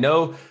compelling? And I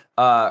know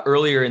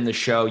earlier in the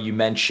show, you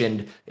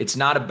mentioned it's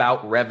not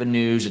about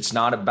revenues. It's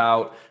not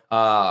about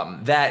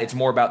that. It's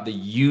more about the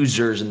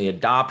users and the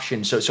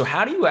adoption. So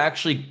how do you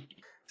actually,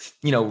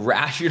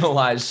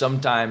 rationalize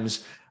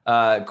sometimes,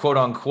 quote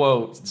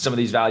unquote, some of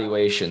these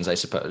valuations, I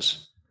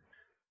suppose?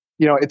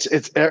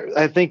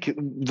 I think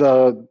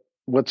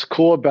what's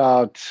cool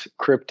about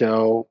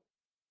crypto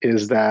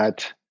is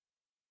that,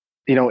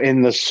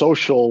 in the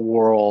social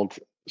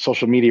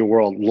media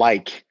world,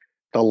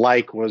 the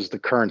like was the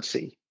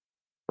currency,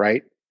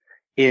 right?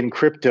 In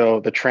crypto,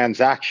 the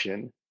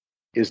transaction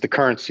is the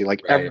currency.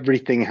 Like right.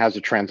 Everything has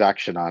a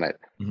transaction on it.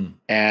 Mm-hmm.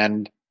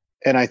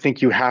 And I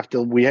think you have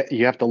to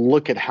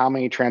look at how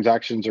many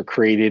transactions are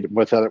created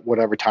with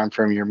whatever time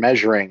frame you're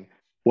measuring.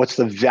 What's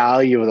the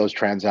value of those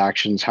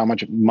transactions? How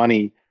much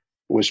money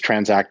was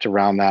transacted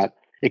around that?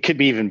 It could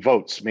be even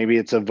votes. Maybe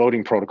it's a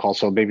voting protocol,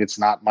 so maybe it's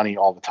not money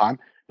all the time.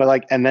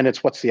 But and then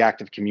it's what's the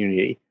active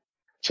community.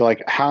 So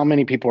how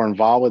many people are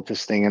involved with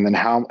this thing, and then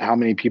how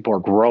many people are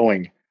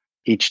growing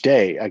each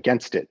day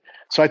against it.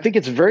 So I think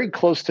it's very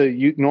close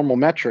to normal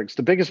metrics.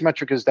 The biggest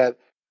metric is that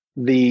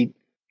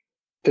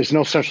there's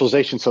no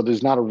centralization, so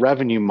there's not a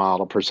revenue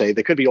model per se.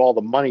 There could be all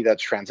the money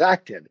that's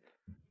transacted,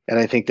 and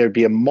I think there'd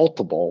be a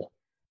multiple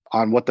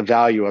on what the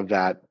value of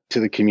that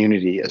to the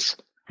community is.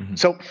 Mm-hmm.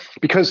 So,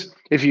 because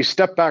if you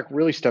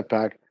really step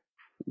back,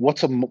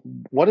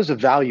 what is a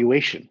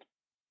valuation?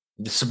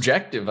 It's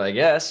subjective, I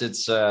guess.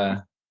 It's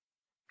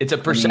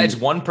it's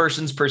one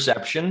person's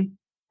perception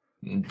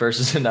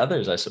versus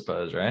another's, I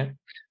suppose, right?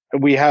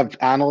 We have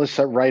analysts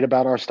that write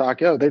about our stock.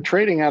 They're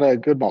trading at a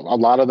good moment. A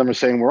lot of them are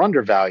saying we're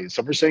undervalued.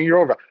 Some are saying you're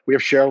over. We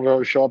have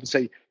shareholders show up and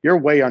say you're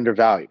way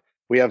undervalued.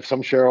 We have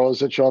some shareholders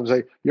that show up and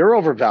say you're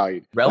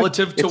overvalued.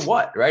 Relative to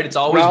what, right? It's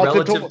always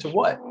relative to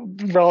what?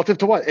 Relative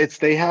to what?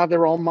 They have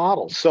their own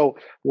models. So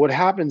what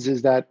happens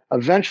is that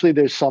eventually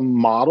there's some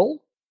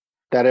model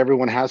that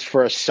everyone has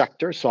for a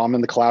sector. So I'm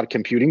in the cloud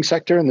computing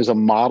sector, and there's a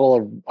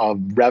model of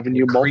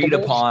revenue agreed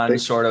upon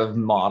sort of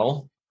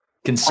model.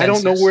 Consensus. I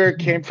don't know where it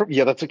came from.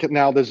 Yeah,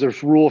 now there's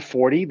this rule of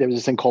 40. There's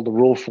this thing called the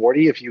rule of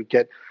 40. If you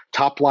get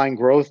top line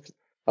growth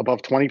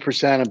above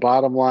 20% and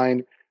bottom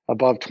line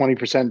above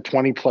 20%,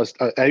 20 plus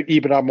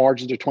EBITDA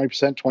margins are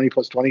 20%, 20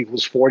 plus 20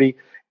 equals 40.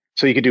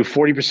 So you could do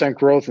 40%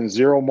 growth and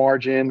zero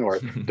margin, or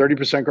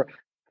 30% growth.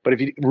 But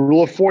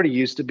rule of 40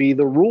 used to be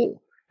the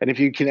rule. And if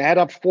you can add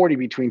up 40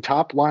 between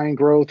top line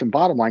growth and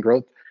bottom line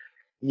growth,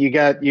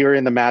 you're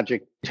in the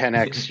magic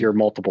 10x your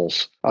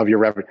multiples of your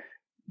revenue.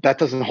 That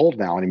doesn't hold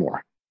now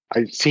anymore.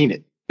 I've seen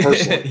it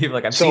personally. You're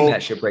like, I've seen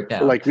that shit break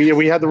down. Like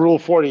we had the rule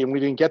of 40 and we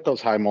didn't get those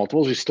high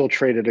multiples. We still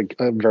traded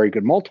a very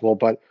good multiple,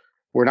 but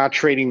we're not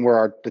trading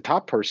where the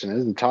top person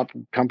is. The top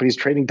company's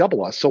trading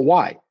double us. So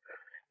why?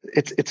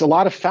 It's a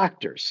lot of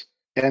factors.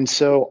 And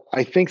so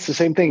I think it's the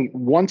same thing.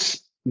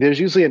 Once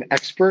there's usually an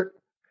expert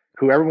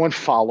who everyone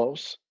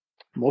follows,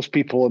 most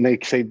people, and they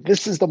say,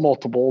 this is the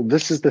multiple,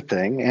 this is the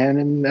thing.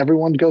 And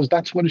everyone goes,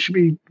 that's what it should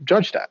be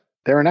judged at.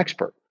 They're an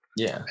expert.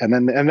 Yeah. And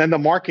then the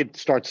market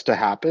starts to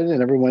happen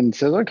and everyone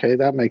says, okay,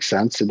 that makes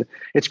sense. And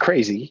it's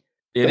crazy.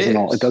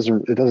 It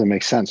doesn't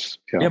make sense.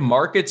 Yeah.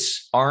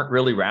 Markets aren't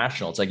really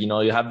rational. It's like, you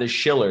have this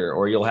Schiller,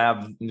 or you'll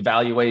have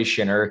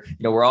valuation, or,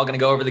 we're all going to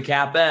go over the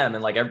CAPM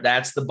and like,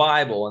 that's the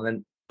Bible. And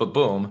then, but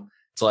boom,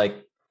 it's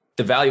like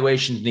the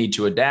valuations need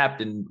to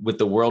adapt. And with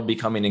the world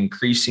becoming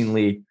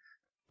increasingly,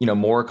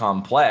 more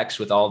complex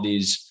with all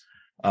these,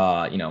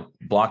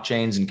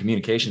 blockchains and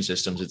communication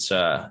systems, it's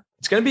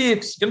going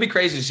to be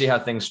crazy to see how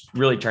things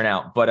really turn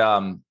out. But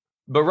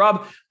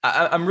Rob,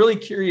 I'm really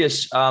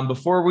curious,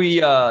 before we,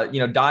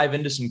 dive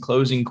into some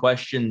closing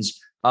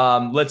questions,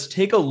 let's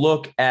take a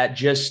look at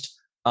just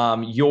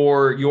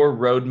your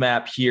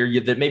roadmap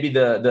here, that maybe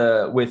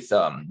with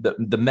the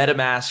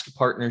MetaMask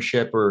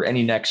partnership, or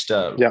any next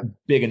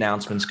big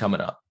announcements coming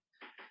up.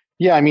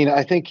 Yeah, I mean,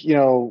 I think,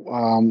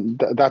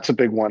 that's a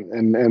big one.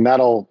 And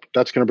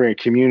that's going to bring a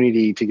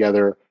community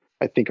together,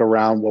 I think,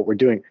 around what we're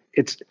doing.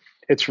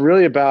 It's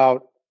really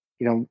about,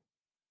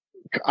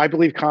 I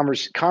believe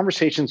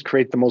conversations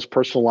create the most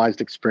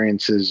personalized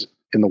experiences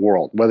in the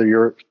world, whether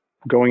you're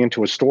going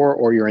into a store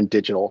or you're in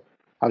digital.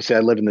 Obviously, I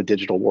live in the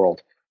digital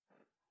world.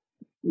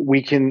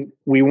 We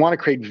want to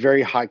create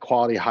very high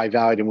quality, high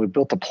value, and we've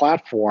built a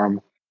platform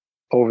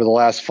over the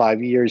last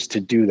 5 years to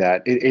do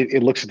that.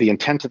 It looks at the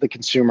intent of the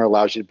consumer,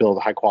 allows you to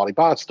build high quality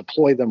bots,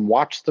 deploy them,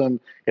 watch them.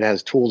 It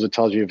has tools that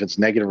tells you if it's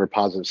negative or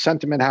positive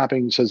sentiment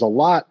happening. So there's a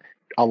lot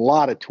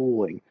of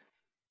tooling.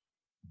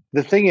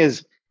 The thing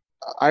is,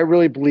 I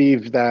really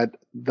believe that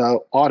the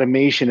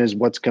automation is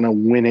what's going to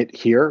win it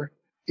here.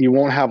 You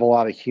won't have a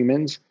lot of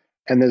humans,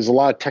 and there's a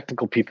lot of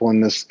technical people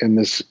in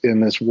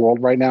this world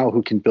right now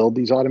who can build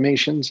these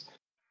automations.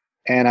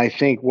 And I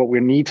think what we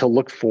need to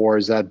look for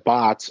is that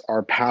bots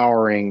are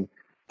powering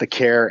the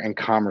care and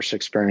commerce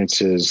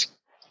experiences,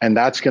 and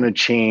that's going to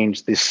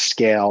change the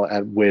scale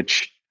at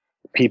which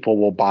people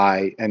will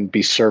buy and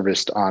be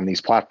serviced on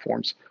these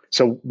platforms.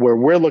 So where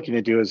we're looking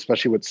to do,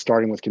 especially with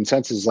starting with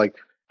Consensus, is like,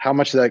 how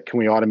much of that can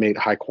we automate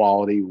high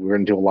quality? We're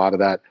going to do a lot of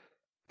that.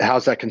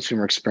 How's that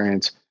consumer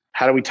experience?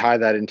 How do we tie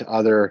that into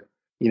other,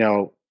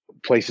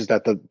 places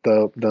that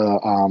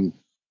the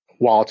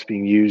wallet's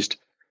being used,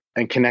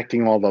 and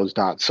connecting all those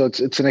dots? So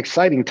it's an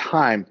exciting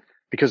time,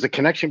 because the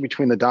connection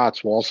between the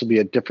dots will also be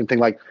a different thing.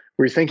 Like,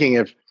 we're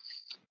thinking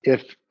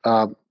if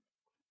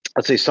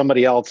let's say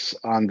somebody else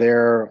on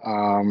their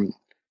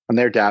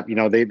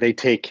DApp, they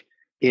take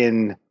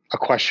in a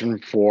question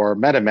for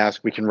MetaMask,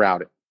 we can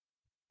route it.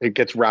 It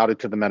gets routed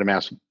to the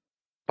MetaMask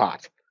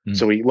bot.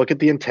 So we look at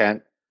the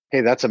intent.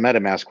 Hey, that's a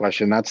MetaMask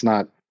question. That's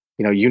not,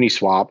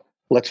 Uniswap.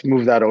 Let's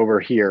move that over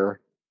here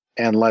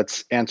and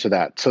let's answer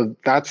that. So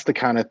that's the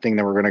kind of thing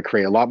that we're going to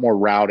create. A lot more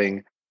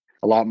routing,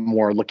 a lot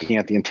more looking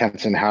at the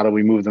intents and how do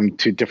we move them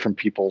to different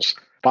people's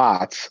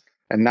bots.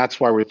 And that's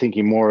why we're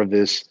thinking more of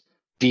this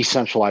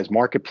decentralized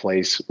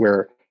marketplace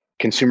where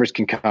consumers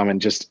can come and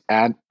just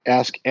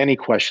ask any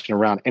question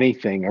around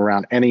anything,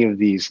 around any of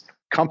these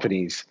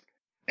companies,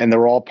 and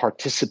they're all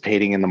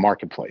participating in the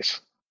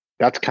marketplace.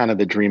 That's kind of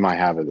the dream I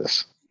have of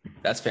this.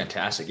 That's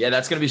fantastic. Yeah,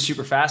 that's going to be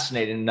super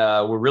fascinating.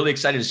 We're really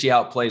excited to see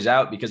how it plays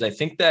out, because I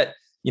think that,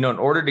 in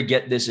order to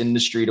get this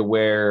industry to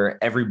where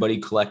everybody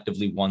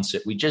collectively wants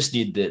it, we just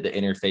need the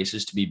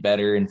interfaces to be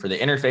better. And for the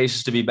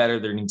interfaces to be better,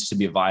 there needs to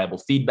be a viable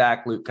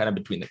feedback loop kind of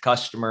between the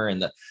customer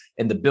and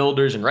the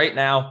builders. And right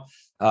now,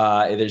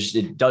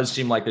 it does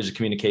seem like there's a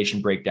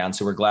communication breakdown.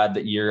 So we're glad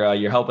that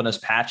you're helping us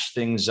patch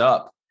things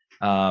up.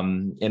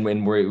 And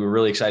we're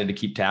really excited to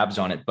keep tabs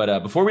on it.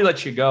 But before we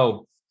let you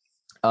go,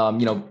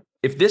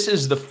 if this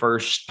is the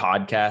first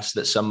podcast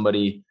that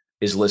somebody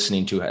is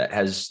listening to,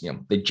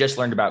 they just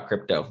learned about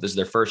crypto, this is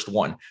their first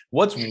one,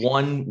 what's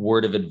one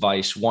word of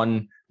advice,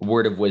 one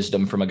word of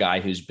wisdom from a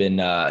guy who's been,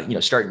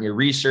 starting your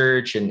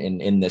research and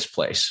in this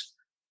place?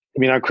 I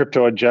mean, on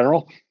crypto in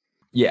general?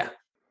 Yeah.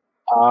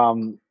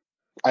 I'm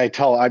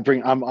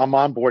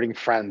onboarding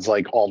friends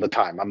like all the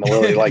time. I'm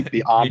literally like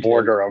the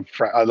onboarder of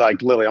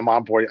literally I'm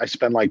onboarding. I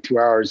spend like 2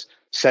 hours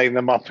setting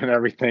them up and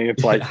everything.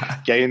 It's like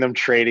getting them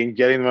trading,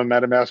 getting them a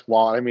MetaMask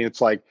wallet. I mean,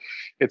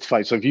 it's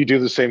fun. So if you do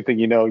the same thing,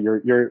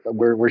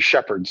 we're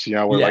shepherds,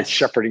 we're like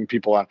shepherding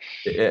people on.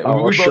 Yeah,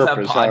 we both have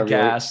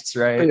podcasts,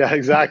 right? Yeah,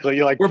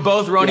 exactly. We're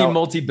both running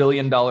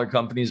multi-billion-dollar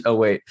companies. Oh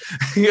wait,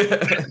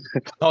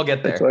 I'll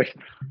get there.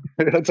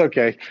 That's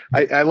okay.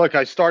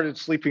 I started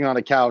sleeping on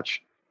a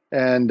couch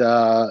and,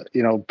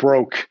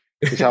 broke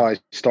is how I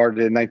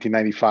started in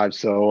 1995.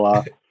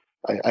 So,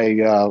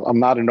 I'm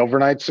not an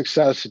overnight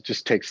success. It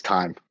just takes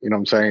time. You know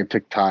what I'm saying? It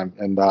took time,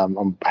 and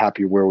I'm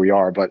happy where we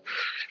are. But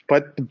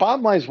the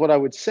bottom line is, what I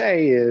would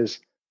say is,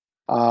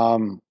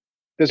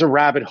 there's a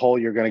rabbit hole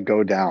you're going to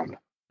go down,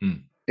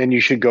 and you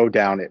should go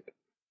down it,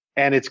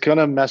 and it's going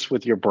to mess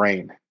with your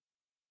brain,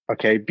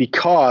 okay?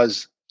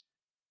 Because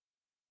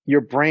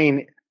your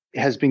brain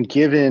has been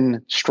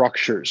given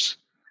structures,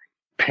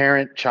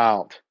 parent,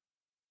 child.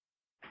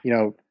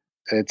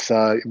 It's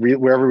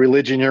wherever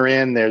religion you're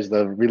in, there's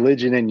the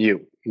religion in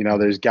you.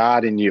 There's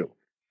God in you.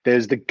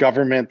 There's the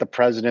government, the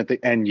president,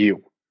 and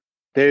you.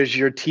 There's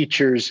your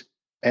teachers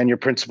and your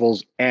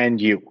principals and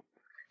you.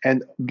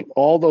 And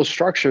all those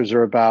structures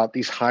are about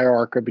these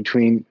hierarchy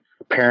between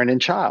parent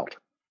and child.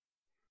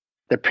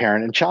 They're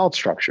parent and child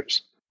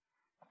structures.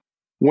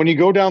 When you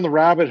go down the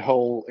rabbit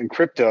hole in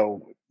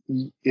crypto,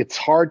 it's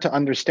hard to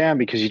understand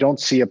because you don't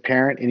see a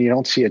parent and you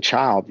don't see a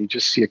child. You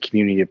just see a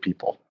community of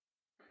people.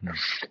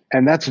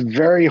 And that's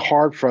very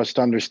hard for us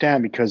to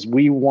understand because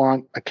we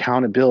want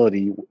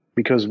accountability,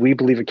 because we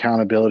believe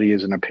accountability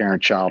is in a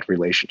parent-child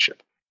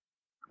relationship.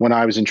 When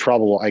I was in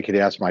trouble, I could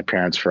ask my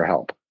parents for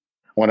help.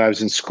 When I was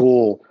in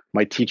school,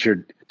 my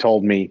teacher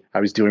told me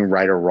I was doing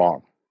right or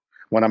wrong.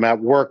 When I'm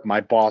at work,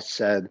 my boss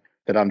said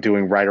that I'm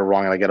doing right or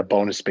wrong and I get a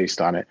bonus based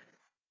on it.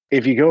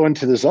 If you go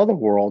into this other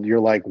world,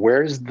 you're like,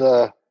 where's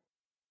the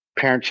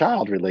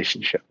parent-child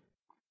relationship?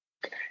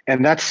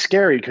 And that's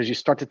scary because you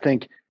start to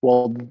think,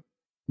 well,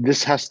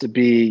 this has to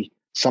be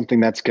something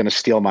that's going to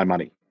steal my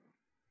money.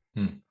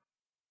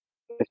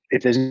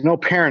 If there's no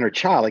parent or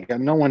child, I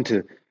got no one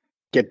to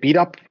get beat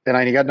up, and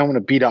I got no one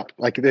to beat up.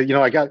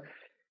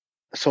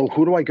 So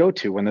who do I go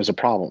to when there's a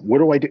problem? What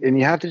do I do? And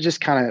you have to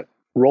just kind of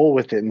roll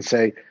with it and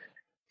say,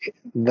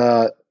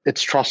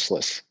 it's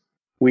trustless.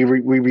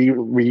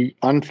 We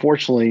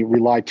unfortunately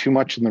rely too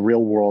much in the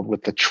real world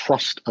with the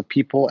trust of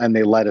people, and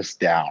they let us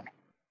down.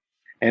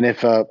 And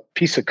if a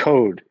piece of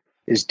code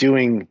is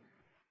doing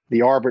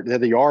the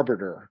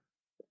arbiter,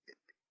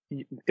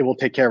 it will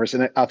take care of us.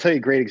 And I'll tell you a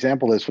great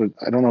example of this.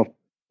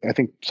 I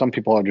think some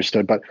people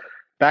understood, but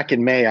back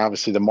in May,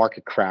 obviously the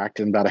market cracked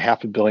and about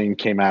 $500 million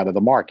came out of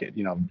the market.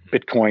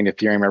 Bitcoin,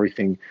 Ethereum,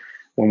 everything.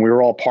 When we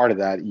were all part of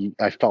that,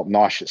 I felt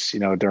nauseous,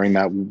 during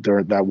that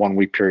 1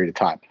 week period of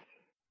time.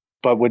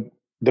 But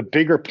the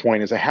bigger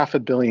point is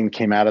 $500 million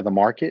came out of the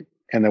market,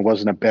 and there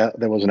wasn't a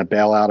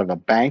bailout of a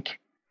bank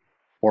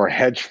or a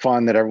hedge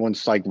fund that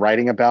everyone's like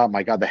writing about.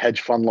 My God, the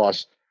hedge fund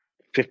lost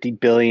 $50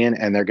 billion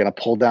and they're going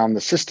to pull down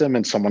the system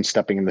and someone's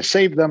stepping in to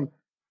save them.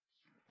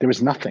 There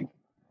was nothing.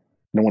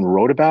 No one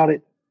wrote about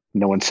it.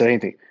 No one said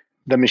anything.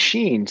 The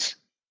machines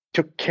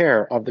took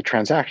care of the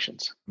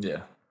transactions.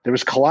 Yeah. There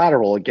was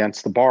collateral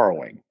against the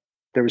borrowing.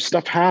 There was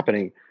stuff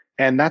happening,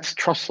 and that's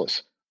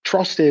trustless.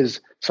 Trust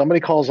is somebody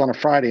calls on a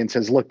Friday and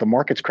says, look, the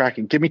market's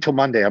cracking. Give me till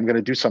Monday. I'm going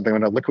to do something.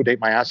 I'm going to liquidate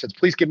my assets.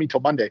 Please give me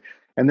till Monday.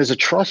 And there's a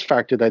trust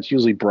factor that's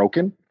usually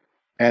broken,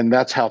 and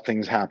that's how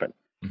things happen.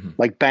 Mm-hmm.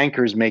 Like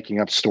bankers making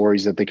up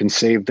stories that they can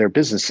save their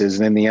businesses,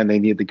 and in the end, they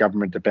need the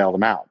government to bail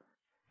them out.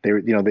 They're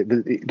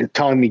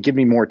telling me, give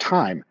me more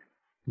time.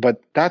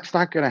 But that's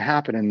not going to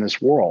happen in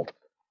this world.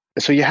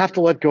 So you have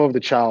to let go of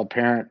the child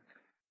parent.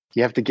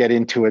 You have to get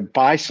into it,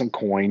 buy some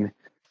coin,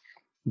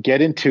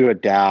 get into a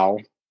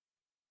DAO,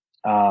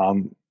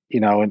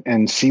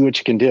 and see what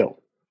you can do.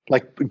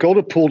 Like go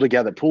to Pool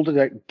Together. Pool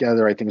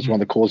Together, I think, is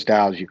one of the coolest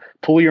DAOs. You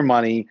pool your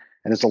money,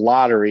 and it's a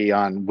lottery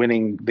on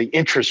winning the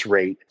interest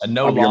rate of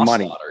your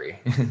money. Lottery.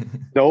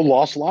 No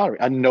loss lottery.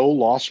 A no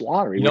loss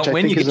lottery. You don't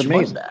win, you get your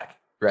money back,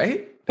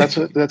 right? That's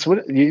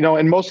what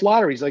in most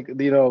lotteries, like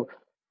the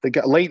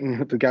guy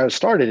Leighton, the guy who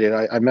started it,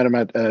 I met him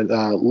at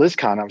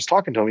LizCon. I was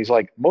talking to him. He's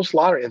like, most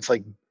lottery, it's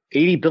like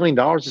 $80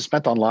 billion is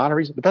spent on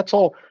lotteries, but that's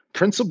all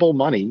principal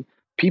money.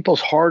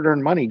 People's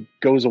hard-earned money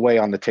goes away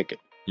on the ticket.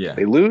 Yeah.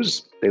 They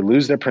lose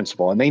their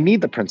principal, and they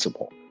need the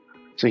principal.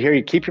 So here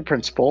you keep your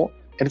principal,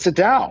 and it's a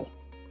DAO,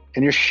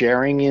 and you're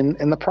sharing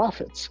in the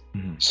profits.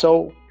 Mm-hmm.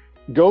 So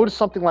go to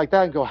something like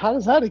that and go, how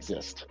does that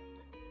exist?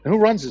 And who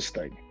runs this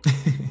thing?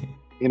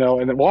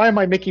 And then why am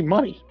I making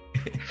money?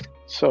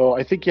 So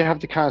I think you have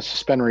to kind of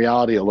suspend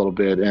reality a little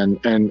bit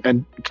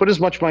and put as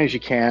much money as you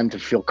can to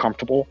feel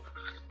comfortable,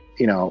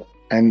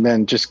 and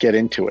then just get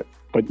into it.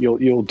 But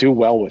you'll do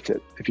well with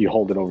it if you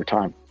hold it over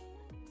time.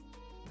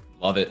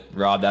 Love it,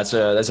 Rob. That's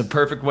a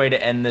perfect way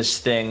to end this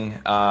thing.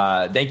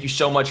 Thank you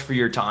so much for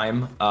your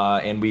time,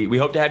 and we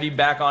hope to have you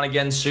back on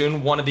again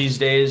soon, one of these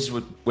days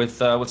with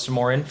some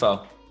more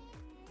info.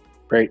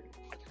 Great.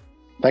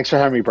 Thanks for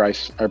having me,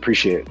 Bryce. I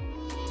appreciate it.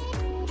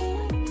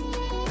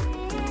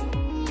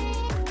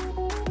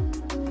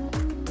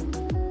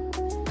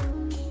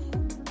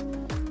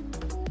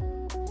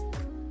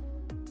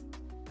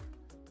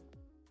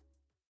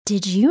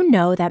 Did you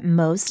know that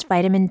most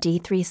vitamin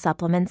D3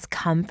 supplements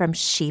come from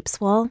sheep's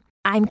wool?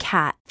 I'm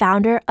Kat,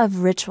 founder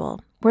of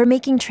Ritual. We're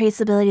making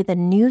traceability the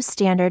new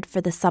standard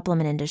for the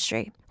supplement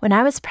industry. When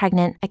I was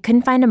pregnant, I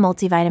couldn't find a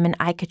multivitamin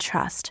I could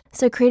trust,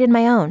 so I created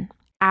my own.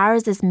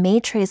 Ours is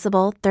made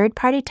traceable,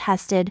 third-party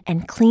tested,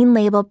 and clean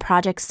label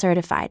project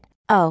certified.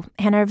 Oh,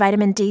 and our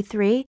vitamin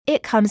D3?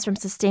 It comes from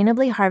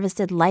sustainably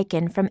harvested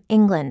lichen from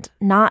England,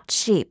 not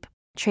sheep.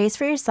 Trace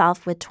for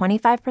yourself with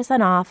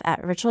 25% off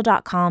at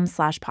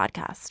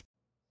ritual.com/podcast.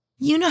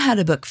 You know how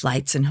to book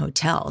flights and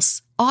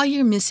hotels. All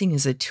you're missing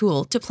is a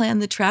tool to plan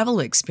the travel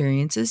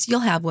experiences you'll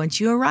have once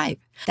you arrive.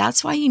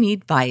 That's why you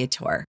need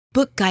Viator.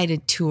 Book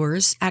guided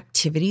tours,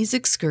 activities,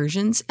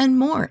 excursions, and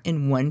more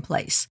in one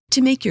place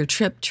to make your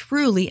trip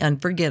truly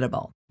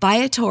unforgettable.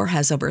 Viator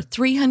has over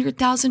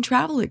 300,000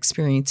 travel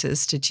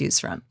experiences to choose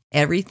from.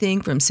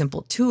 Everything from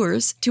simple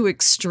tours to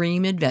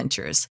extreme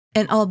adventures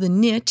and all the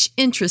niche,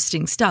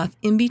 interesting stuff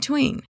in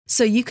between.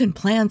 So you can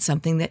plan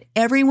something that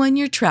everyone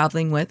you're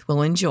traveling with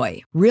will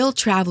enjoy. Real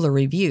traveler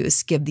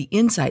reviews give the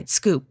inside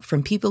scoop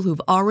from people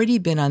who've already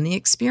been on the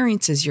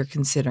experiences you're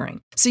considering.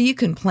 So you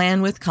can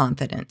plan with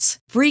confidence.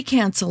 Free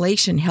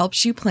cancellation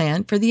helps you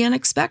plan for the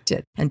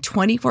unexpected. And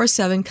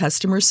 24/7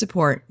 customer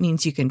support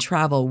means you can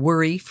travel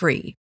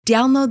worry-free.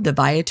 Download the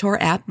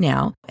Viator app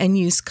now and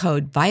use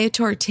code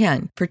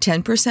Viator10 for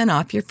 10%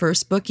 off your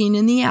first booking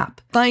in the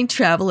app. Find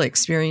travel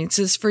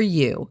experiences for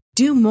you.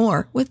 Do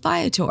more with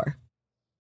Viator.